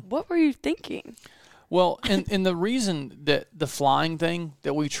 Like, what were you thinking? Well, and the reason that the flying thing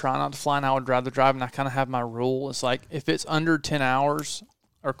that we try not to fly, and I would rather drive, and I kind of have my rule, is like if it's under 10 hours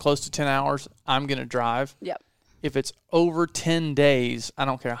or close to 10 hours, I'm going to drive. Yep. If it's over 10 days, I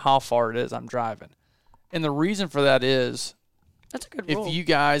don't care how far it is, I'm driving. And the reason for that is That's a good if rule. you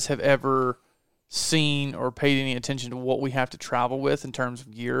guys have ever seen or paid any attention to what we have to travel with in terms of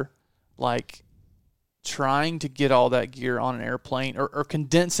gear, like trying to get all that gear on an airplane or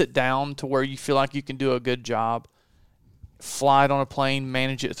condense it down to where you feel like you can do a good job, fly it on a plane,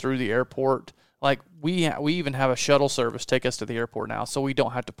 manage it through the airport. Like we even have a shuttle service take us to the airport now, so we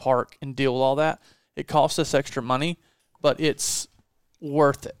don't have to park and deal with all that. It costs us extra money, but it's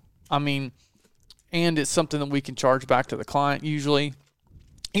worth it. I mean, and it's something that we can charge back to the client usually.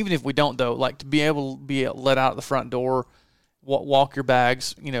 Even if we don't, though, like to be able to be let out the front door, walk your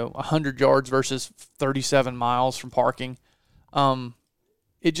bags, 100 yards versus 37 miles from parking,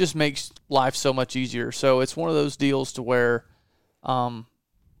 it just makes life so much easier. So it's one of those deals to where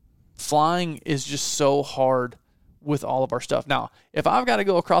flying is just so hard with all of our stuff. Now, if I've got to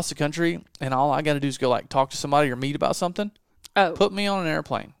go across the country and all I got to do is go like talk to somebody or meet about something, put me on an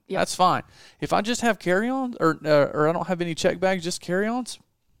airplane. Yep. That's fine. If I just have carry-ons or I don't have any check bags, just carry-ons,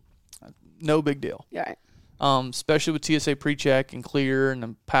 no big deal. Yeah. Right. Especially with TSA pre-check and clear and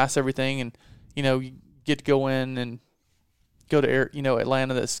then pass everything, and you get to go in and go to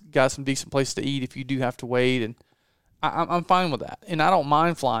Atlanta that's got some decent places to eat if you do have to wait, and I'm fine with that, and I don't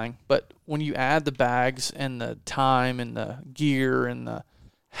mind flying. But when you add the bags and the time and the gear and the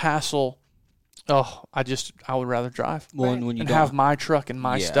hassle, I would rather drive. Well, Right. when you and don't have my truck and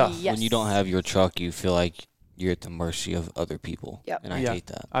my stuff. Yes. when you don't have your truck, you feel like you're at the mercy of other people. Yep. And I hate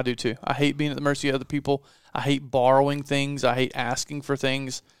that. I do too. I hate being at the mercy of other people. I hate borrowing things. I hate asking for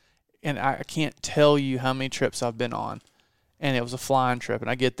things. And I can't tell you how many trips I've been on. And it was a flying trip.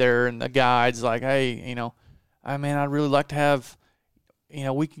 And I get there and the guide's like, hey, I'd really like to have,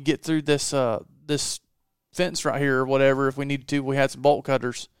 we can get through this fence right here or whatever. If we needed to, we had some bolt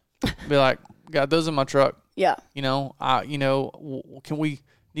cutters. Be like, got those in my truck. Yeah. Can we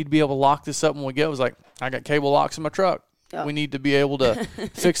need to be able to lock this up when we go? It was like, I got cable locks in my truck. Yeah. We need to be able to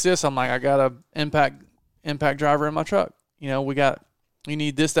fix this. I'm like, I got a impact driver in my truck. You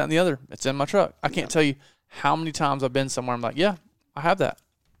need this, that, and the other. It's in my truck. I can't tell you how many times I've been somewhere. I'm like, yeah, I have that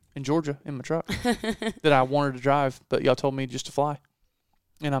in Georgia in my truck that I wanted to drive, but y'all told me just to fly,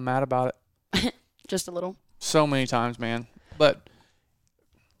 and I'm mad about it. Just a little. So many times, man. But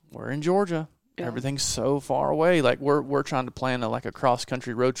we're in Georgia. Yeah. Everything's so far away. Like we're trying to plan a cross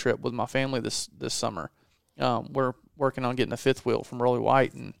country road trip with my family this summer. We're working on getting a fifth wheel from Rolly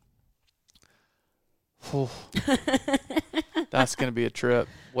White, and that's going to be a trip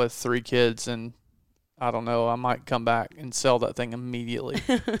with 3 kids. And I don't know, I might come back and sell that thing immediately.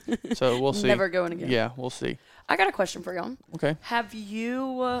 So we'll see. Never going again. Yeah, we'll see. I got a question for y'all. Okay. Have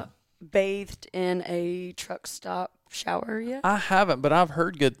you bathed in a truck stop shower yet? I haven't, but I've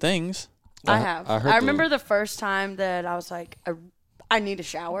heard good things. I have. I heard I remember the first time that I was like, I need a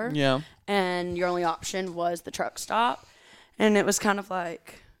shower. Yeah. And your only option was the truck stop. And it was kind of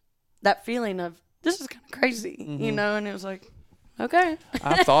like that feeling of, this is kind of crazy, Mm-hmm. And it was like, okay.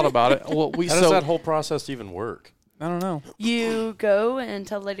 I've thought about it. Well, How does that whole process even work? I don't know. You go and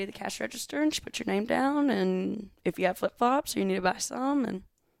tell the lady at the cash register, and she puts your name down. And if you have flip flops, or you need to buy some, and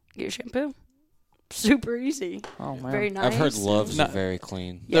get your shampoo. Super easy. Oh man. Very nice. I've heard Love's No. are very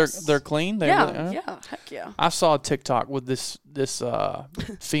clean. Yes. They're clean. They Yeah, really are? yeah, heck yeah. I saw a TikTok with this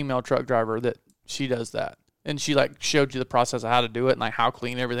female truck driver that she does that, and she showed you the process of how to do it and how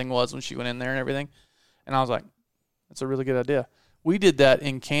clean everything was when she went in there and everything. And I was like, that's a really good idea. We did that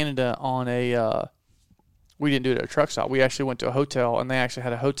in Canada on a. We didn't do it at a truck stop. We actually went to a hotel, and they actually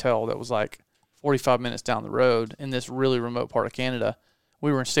had a hotel that was 45 minutes down the road in this really remote part of Canada.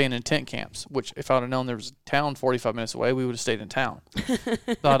 We were staying in tent camps, which if I would have known there was a town 45 minutes away, we would have stayed in town.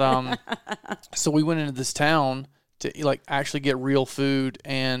 But so we went into this town to actually get real food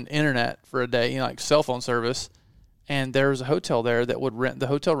and internet for a day, cell phone service. And there was a hotel there that would rent the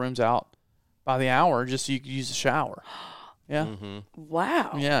hotel rooms out by the hour just so you could use the shower. Yeah. Mm-hmm.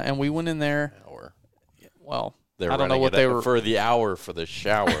 Wow. Yeah. And we went in there. Hour. Well, They're I don't know renting what it they out were. for the hour for the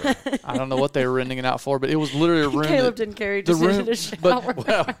shower. I don't know what they were renting it out for, but it was literally a room. Caleb that- didn't carry the just room, needed a shower. but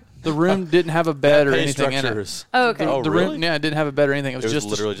well, the room didn't have a bed or Pay anything in it. structures. Oh, okay. Oh, The really? room, yeah, it didn't have a bed or anything. It was, just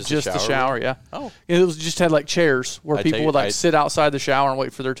literally just a the shower shower. room? Yeah. Oh. It was just had chairs where I people take- would I- sit outside the shower and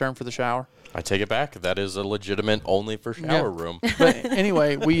wait for their turn for the shower. I take it back. That is a legitimate only for shower room. But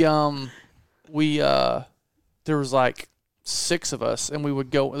anyway, there was 6 of us, and we would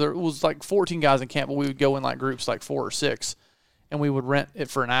go. There was 14 guys in camp, but we would go in groups 4 or 6, and we would rent it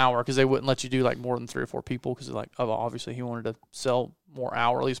for an hour because they wouldn't let you do more than 3 or 4 people because obviously he wanted to sell more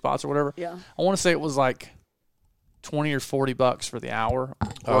hourly spots or whatever. Yeah. I want to say it was $20 or $40 for the hour.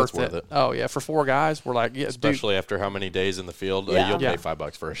 Oh, it's worth it. Oh yeah, for 4 guys, we're yeah, Especially after how many days in the field, Yeah. you'll Yeah. pay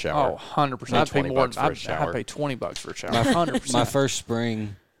 $5 for a dude, shower. 100%. I'd pay $20 more. for a I'd shower. pay $20 for a shower. 100%. My first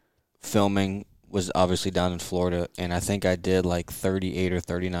spring filming was obviously down in Florida, and I think I did 38 or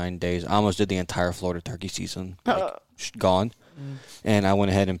 39 days. I almost did the entire Florida turkey season, gone. And I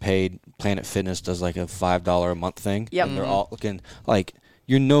went ahead and paid. Planet Fitness does a $5 a month thing. Yep. And they're all looking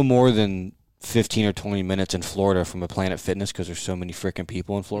you're no more than 15 or 20 minutes in Florida from a Planet Fitness because there's so many freaking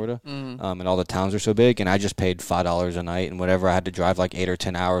people in Florida, and all the towns are so big. And I just paid $5 a night, and whenever I had to drive 8 or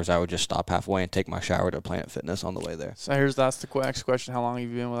 10 hours, I would just stop halfway and take my shower to Planet Fitness on the way there. So that's the next question. How long have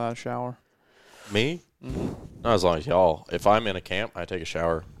you been without a shower? Me? Not as long as y'all. If I'm in a camp, I take a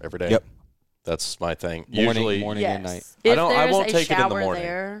shower every day. Yep. That's my thing. Morning Usually, and Yes. night. If I there's won't a take it in the shower morning.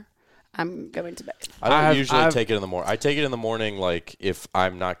 there, I'm going to bed. I don't I've- usually I've- take it in the morning. I take it in the morning, if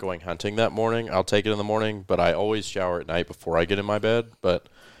I'm not going hunting that morning, I'll take it in the morning. But I always shower at night before I get in my bed. But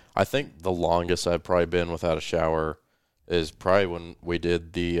I think the longest I've probably been without a shower is probably when we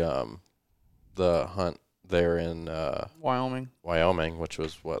did the hunt there in Wyoming, which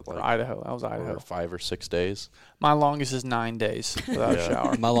was what or Idaho. That was over Idaho. 5 or 6 days. My longest is 9 days without a Yeah.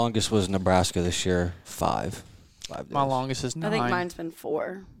 shower. My longest was Nebraska this year, 5 days. My longest is 9. I think mine's been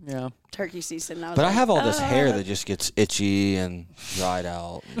 4. Yeah. Turkey season. But I have all this hair that just gets itchy and dried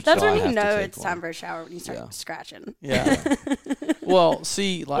out. That's so I when you have to know take it's one. time for a shower when you start Yeah. scratching. Yeah. Well,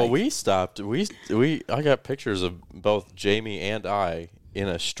 see, Well, we stopped. I got pictures of both Jamie and I in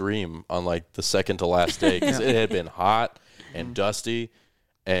a stream on the second to last day because it had been hot and dusty,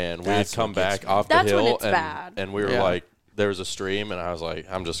 and we had That's come what gets back me. off the That's when hill it's and bad. and we were Yeah. there was a stream, and I was like,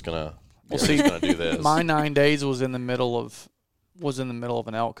 I'm just gonna see, gonna do this. my 9 days was in the middle of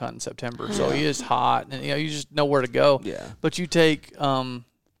an elk hunt in September. So it is hot, and you just know where to go. Yeah. But you take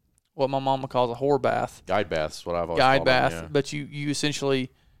what my mama calls a whore bath, Guide baths is what I've always guide called bath, them, yeah. but you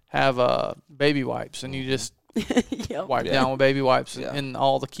essentially have baby wipes, and you just Yep. wipe down with baby wipes in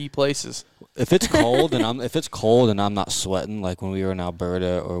all the key places. If it's cold and I'm not sweating, like when we were in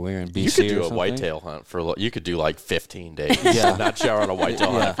Alberta or we were in BC, You could do or a something. whitetail hunt you could do like 15 days. Yeah. Not shower on a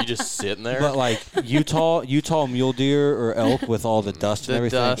whitetail hunt. If you just sitting there. But like Utah mule deer or elk with all the dust and The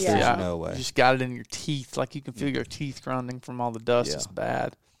everything, dust, there's yeah. no You way. just got it in your teeth. Like you can feel your teeth grinding from all the dust. Yeah. It's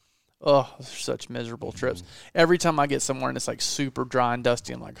bad. Oh, those are such miserable trips. Every time I get somewhere and it's like super dry and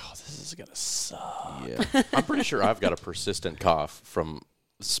dusty, I'm like, oh, this is going to suck. Yeah. I'm pretty sure I've got a persistent cough from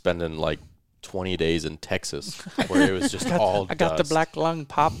spending like 20 days in Texas where it was just all I got the dust. black lung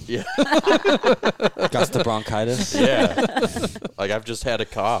pop. Yeah. Got the bronchitis. Yeah. Like I've just had a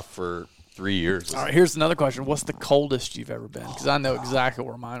cough for 3 years. All right, here's another question. What's the coldest you've ever been? Because I know exactly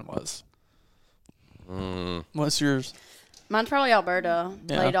where mine was. What's yours? Mine's probably Alberta.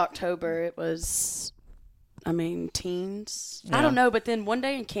 Yeah. Late October. It was, teens. Yeah. I don't know, but then one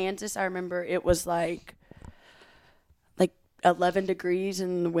day in Kansas, I remember it was like 11 degrees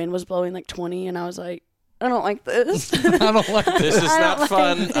and the wind was blowing like 20, and I was like, I don't like this I don't like This is I not don't like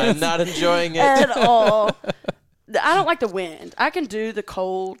fun. this. I'm not enjoying it. at all. I don't like the wind. I can do the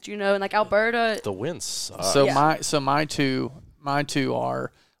cold, and like Alberta. The wind sucks. So Yeah. my two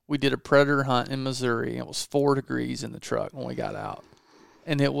are, we did a predator hunt in Missouri. It was 4 degrees in the truck when we got out,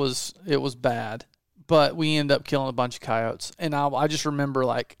 and it was bad. But we ended up killing a bunch of coyotes, and I just remember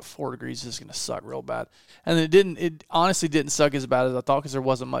like 4 degrees is gonna suck real bad, and it honestly didn't suck as bad as I thought because there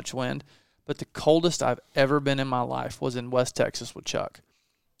wasn't much wind. But the coldest I've ever been in my life was in West Texas with Chuck,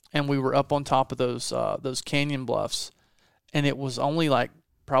 and we were up on top of those canyon bluffs, and it was only like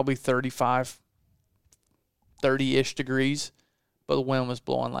probably 30-ish degrees, but the wind was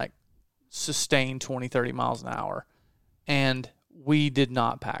blowing like sustained 20, 30 miles an hour. And we did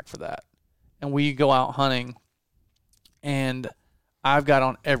not pack for that. And we go out hunting, and I've got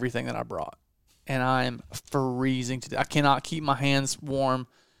on everything that I brought. And I am freezing to death. I cannot keep my hands warm.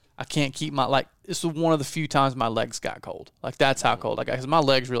 I can't keep this was one of the few times my legs got cold. Like, that's how cold I got, because my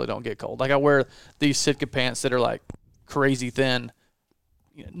legs really don't get cold. Like, I wear these Sitka pants that are like crazy thin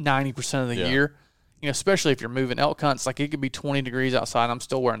 90% of the year. Especially if you're moving elk hunts, like it could be 20 degrees outside. I'm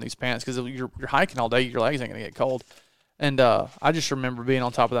still wearing these pants because you're hiking all day. Your legs ain't gonna get cold. And I just remember being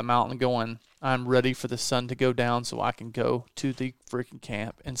on top of that mountain and going, I'm ready for the sun to go down so I can go to the freaking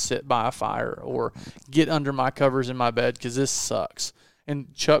camp and sit by a fire or get under my covers in my bed because this sucks.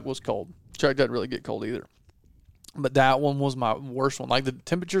 And Chuck was cold. Chuck doesn't really get cold either. But that one was my worst one. Like, the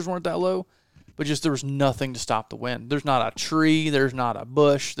temperatures weren't that low, but just there was nothing to stop the wind. There's not a tree. There's not a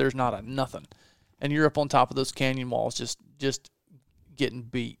bush. There's not a nothing. And you're up on top of those canyon walls just getting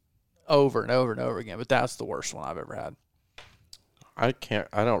beat over and over and over again. But that's the worst one I've ever had.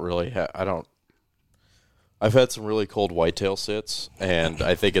 I've had some really cold whitetail sits, and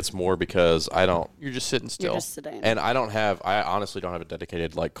I think it's more because You're just sitting still. You're just sedan. and I honestly don't have a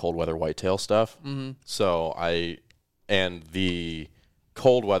dedicated like cold weather whitetail stuff. Mm-hmm. So and the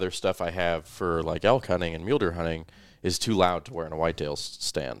cold weather stuff I have for like elk hunting and mule deer hunting is too loud to wear in a whitetail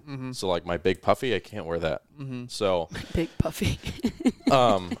stand. Mm-hmm. So like my big puffy, I can't wear that. Mm-hmm. So Big puffy.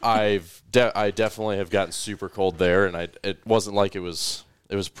 I definitely have gotten super cold there, and it wasn't like it was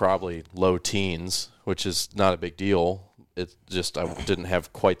probably low teens, which is not a big deal. It's just I didn't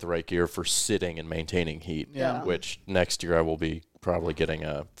have quite the right gear for sitting and maintaining heat. Yeah. Which next year I will be probably getting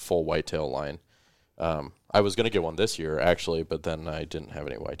a full whitetail line. I was going to get one this year actually, but then I didn't have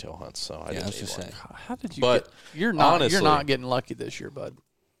any whitetail hunts, so I didn't need one. How did you But you're honestly, not getting lucky this year, bud.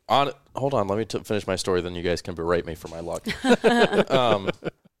 Hold on, let me finish my story, then you guys can berate me for my luck.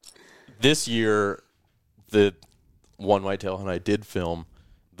 This year, the one whitetail hunt I did film,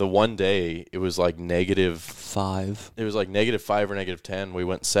 the one day it was like -5. It was like -5 or -10. We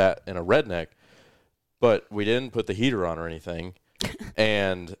went and sat in a redneck, but we didn't put the heater on or anything.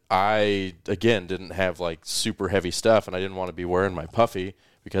 And I, again, didn't have like super heavy stuff, and I didn't want to be wearing my puffy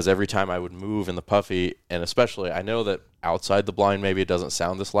because every time I would move in the puffy, and especially I know that outside the blind maybe it doesn't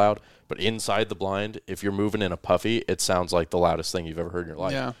sound this loud, but inside the blind, if you're moving in a puffy, it sounds like the loudest thing you've ever heard in your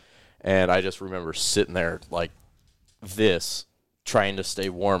life. Yeah. And I just remember sitting there like this, trying to stay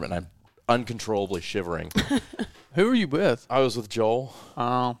warm, and I'm uncontrollably shivering. Who are you with? I was with Joel.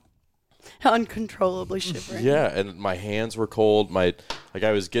 Oh. Uncontrollably shivering. Yeah, and my hands were cold. I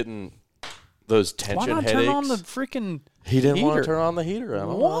was getting those Why tension not headaches. turn on the freaking He didn't want heater? to turn on the heater. I don't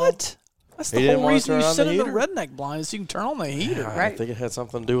know. What? That's He the didn't whole wanna reason you turn on sit the in the heater? redneck blind is so you can turn on the heater. I Right. think it had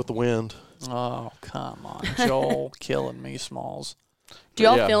something to do with the wind. Oh, come on. Joel killing me, Smalls. Do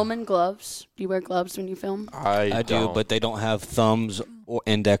y'all Yeah. film in gloves? Do you wear gloves when you film? I I do, don't. but they don't have thumbs or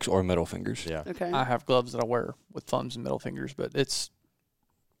index or middle fingers. Yeah. Okay. I have gloves that I wear with thumbs and middle fingers, but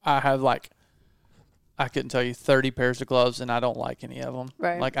I have I couldn't tell you 30 pairs of gloves, and I don't like any of them.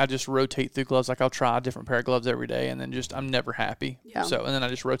 Right. Like, I just rotate through gloves. Like, I'll try a different pair of gloves every day, and then I'm never happy. Yeah. So, and then I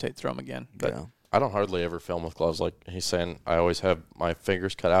just rotate through them again. But Yeah. I don't hardly ever film with gloves. Like he's saying, I always have my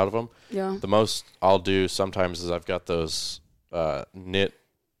fingers cut out of them. Yeah. The most I'll do sometimes is I've got those knit,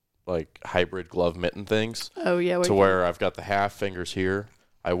 like, hybrid glove mitten things Oh yeah. to where I've got the half fingers here.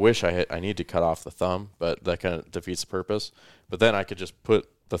 I wish I need to cut off the thumb, but that kind of defeats the purpose. But then I could just put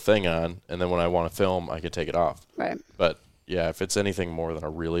the thing on, and then when I want to film, I could take it off. Right. But yeah, if it's anything more than a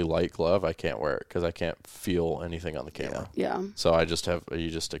really light glove, I can't wear it because I can't feel anything on the camera. Yeah. So you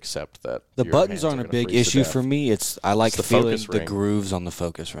just accept that The your buttons hands are aren't a gonna big freeze to issue death. for me. I like It's the feeling focus the ring. grooves on the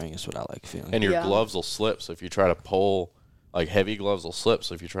focus ring is what I like feeling. And your Yeah. gloves will slip. So if you try to pull, like, heavy gloves will slip.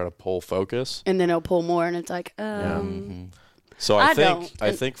 So if you try to pull focus, And then it'll pull more, and it's like, Mm-hmm. so I I don't.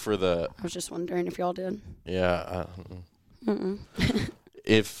 think for the I was just wondering if y'all did.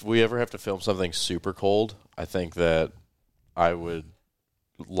 if we ever have to film something super cold, I think that I would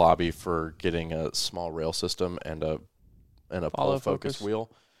lobby for getting a small rail system and a Follow pull focus focus. wheel,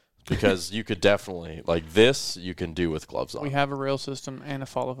 because you could definitely, like, this you can do with gloves on. we have a rail system and a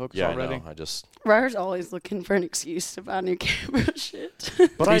follow focus yeah, already. I know. I just Ryder's always looking for an excuse to buy new camera shit.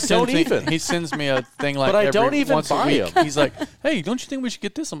 but I don't even. He sends me a thing like But I every don't even once buy a week. 'em. He's like, "Hey, don't you think we should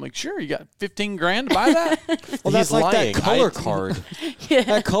get this?" I'm like, "Sure, you got 15 grand to buy that?" Well, that's He's like lying. that color card. Yeah.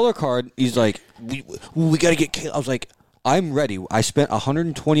 That color card, he's like, we got to get Caleb. I was like, I'm ready. I spent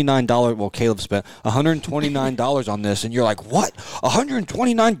 $129. Well, Caleb spent $129 on this, and you're like, what?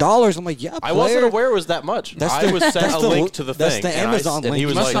 $129? I'm like, yeah, I wasn't player. aware it was that much. That's I the- was sent that's a the- link to the that's thing. the and Amazon and he link.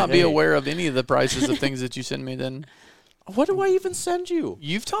 was You must like, not be hey, aware of any of the prices of things that you send me. Then What do I even send you?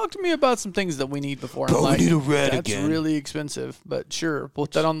 you've talked to me about some things that we need before. Bro, I'm we like, need a red that's again." really expensive, but sure,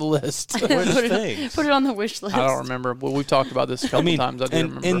 put that on the list. Which things? Put it on the wish list. I don't remember. Well, we've talked about this a couple times. I do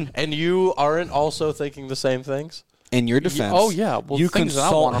remember. And you aren't also thinking the same things? In your defense, oh, yeah. Well, you things that I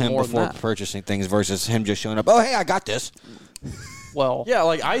consult want are him more than before that. purchasing things versus him just showing up. Oh, hey, I got this. Well, Yeah,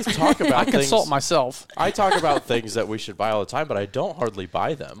 like, I talk about I things. consult myself. I talk about things that we should buy all the time, but I don't hardly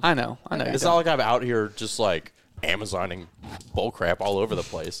buy them. I know. you It's don't. not like I'm out here just, like, Amazoning bullcrap all over the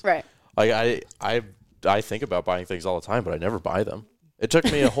place. Right. Like, I think about buying things all the time, but I never buy them. It took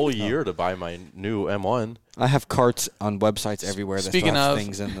me a whole year to buy my new M1. I have carts on websites everywhere that Speaking still have of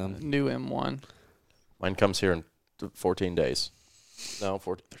things in them. new M1. Mine comes here in 14 days. No,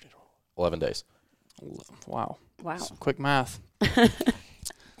 14, 13, 11 days. Wow. Wow. Some quick math.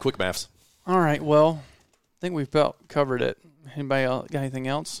 Quick maths. All right. Well, I think we've about covered it. Anybody else got anything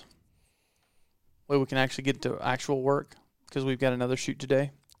else? Way we can actually get to actual work because we've got another shoot today.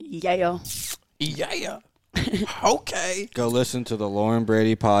 Yeah. Yeah. Okay. Go listen to the Lauren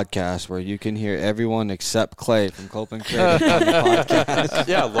Brady podcast where you can hear everyone except Clay from Copeland Creative on the podcast.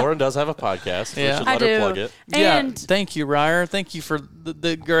 Yeah, Lauren does have a podcast. Yeah. We should I let her do. plug it. Yeah. And Thank you, Ryer. Thank you for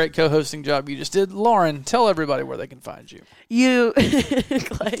the great co-hosting job you just did. Lauren, tell everybody where they can find you. you,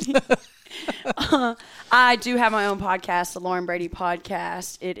 Clay. I do have my own podcast, the Lauren Brady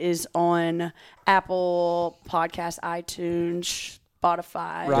Podcast. It is on Apple Podcast, iTunes,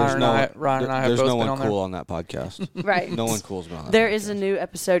 Spotify. Ryan and I have There's both no been one on there. cool on that podcast. Right. No one cool's been on that There podcast. is a new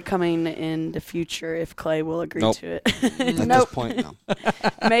episode coming in the future if Clay will agree Nope. to it. At this Nope. point, no.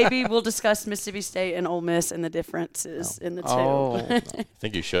 Maybe we'll discuss Mississippi State and Ole Miss and the differences in the two. Oh, I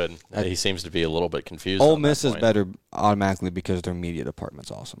think you should. He seems to be a little bit confused. Ole on that Miss is point. better automatically because their media department's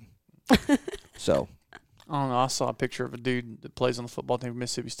awesome. So, I don't know. I saw a picture of a dude that plays on the football team for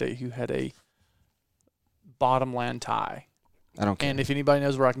Mississippi State who had a bottomland tie. I don't care. And if anybody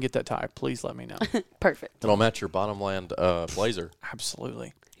knows where I can get that tie, please let me know. Perfect. It'll match your Bottomland blazer.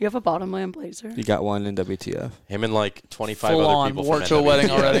 Absolutely. You have a Bottomland blazer? You got one in WTF. Him and like 25 Full other on. people Wore from it to a wedding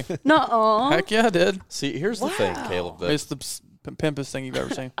NWTF. already. Nuh-uh. Heck yeah, I did. See, here's the thing, Caleb. That It's the pimpest thing you've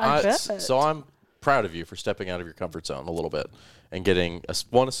ever seen. I bet. So I'm proud of you for stepping out of your comfort zone a little bit and getting a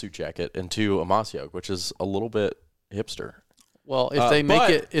suit jacket and two a moss yoke, which is a little bit hipster. Well, if they make but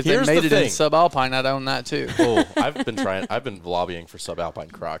it, if they here's made the it in thing. subalpine, I'd own that too. Oh, I've been lobbying for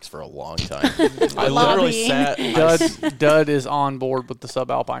subalpine Crocs for a long time. I literally Lobbying. sat. Dud is on board with the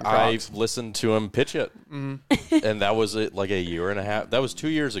subalpine I Crocs. listened to him pitch it, and that was like a year and a half. That was 2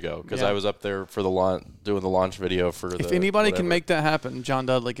 years ago because Yeah. I was up there for the doing the launch video for. If the anybody whatever, can make that happen, John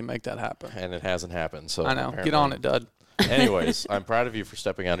Dudley can make that happen. and it hasn't happened. So I know. Get apparently- on it, Dud. Anyways, I'm proud of you for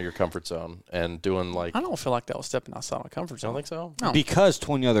stepping out of your comfort zone and doing like. I don't feel like that was stepping outside my comfort I zone. don't think so. No. Because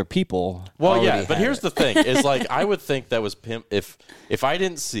 20 other people. Well, already yeah, but had here's it. the thing: is like I would think that was pimp. If I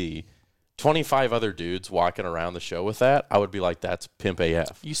didn't see 25 other dudes walking around the show with that, I would be like, that's pimp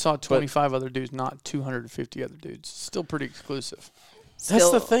AF. You saw 25 other dudes, not 250 other dudes. Still pretty exclusive.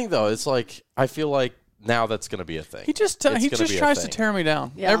 That's the thing, though. It's like, I feel like now that's going to be a thing. He just tries to tear me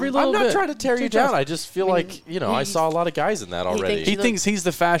down. Yeah. Every little I'm not bit. trying to tear you down. I just feel like, I saw a lot of guys in that already. He thinks he's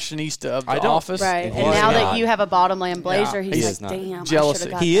the fashionista of the I don't. office. Right. And He's now not. that you have a Bottomland blazer, Yeah. He he's is like, not. damn, Jealousy. I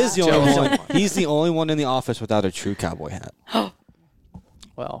should have got He is that. the only Jealousy. one. He's the only one in the office without a true cowboy hat.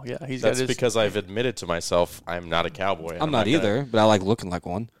 Well, yeah, he's That's got his. because I've admitted to myself I'm not a cowboy. I'm not either, but I like looking like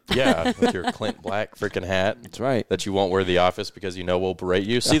one. Yeah, with your Clint Black freaking hat. That's right. That you won't wear the office because you know we'll berate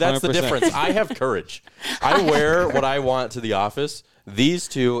you. See, that's the 100%. difference. I have courage. I wear what I want to the office. These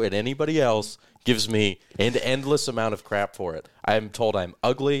two and anybody else gives me an endless amount of crap for it. I'm told I'm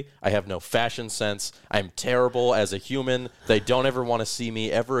ugly. I have no fashion sense. I'm terrible as a human. They don't ever want to see me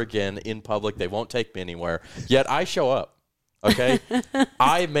ever again in public. They won't take me anywhere. Yet I show up. Okay?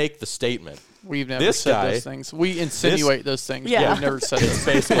 I make the statement. We've never This said guy- those things. We insinuate those things. Yeah. But we've never said It's those.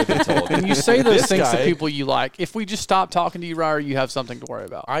 basically been told. And you say those This things to guy- people you like. If we just stop talking to you, Ryer, you have something to worry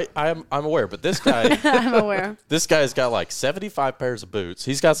about. I'm aware, but this guy I'm aware. this guy's got like 75 pairs of boots.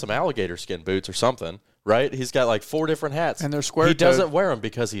 He's got some alligator skin boots or something, right? He's got like 4 different hats. And they're square He doesn't toed. wear them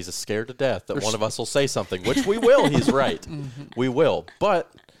because he's scared to death that one of us will say something, which we will. He's right. We will.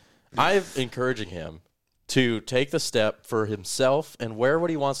 But I'm encouraging him to take the step for himself and wear what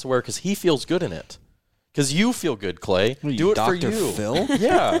he wants to wear because he feels good in it. Because you feel good, Clay. What are Do you, it for Dr. you. Phil?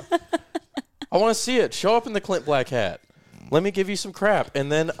 Yeah. I want to see it. Show up in the Clint Black hat. Let me give you some crap and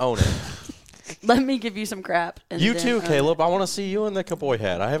then own it. Let me give you some crap. And You then, too, Caleb. I want to see you in the cowboy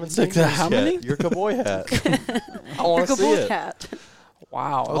hat. I haven't seen The yours how yet. many? Your cowboy hat. I want to see Cowboy it. hat.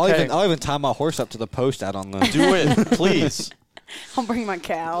 Wow. I'll Okay. even tie my horse up to the post out on the. Do it, please. I'll bring my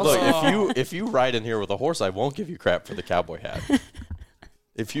cows. Look, if you ride in here with a horse, I won't give you crap for the cowboy hat.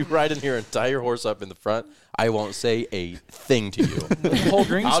 If you ride in here and tie your horse up in the front, I won't say a thing to you. The whole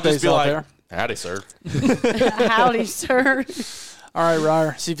green I'll space just be out like, there. howdy, sir. Howdy, sir. All right,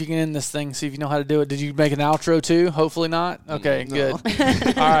 Ryer, see if you can end this thing. See if you know how to do it. Did you make an outro too? Hopefully not. Okay, good. All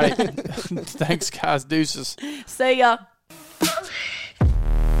right. Thanks, guys. Deuces. Say ya.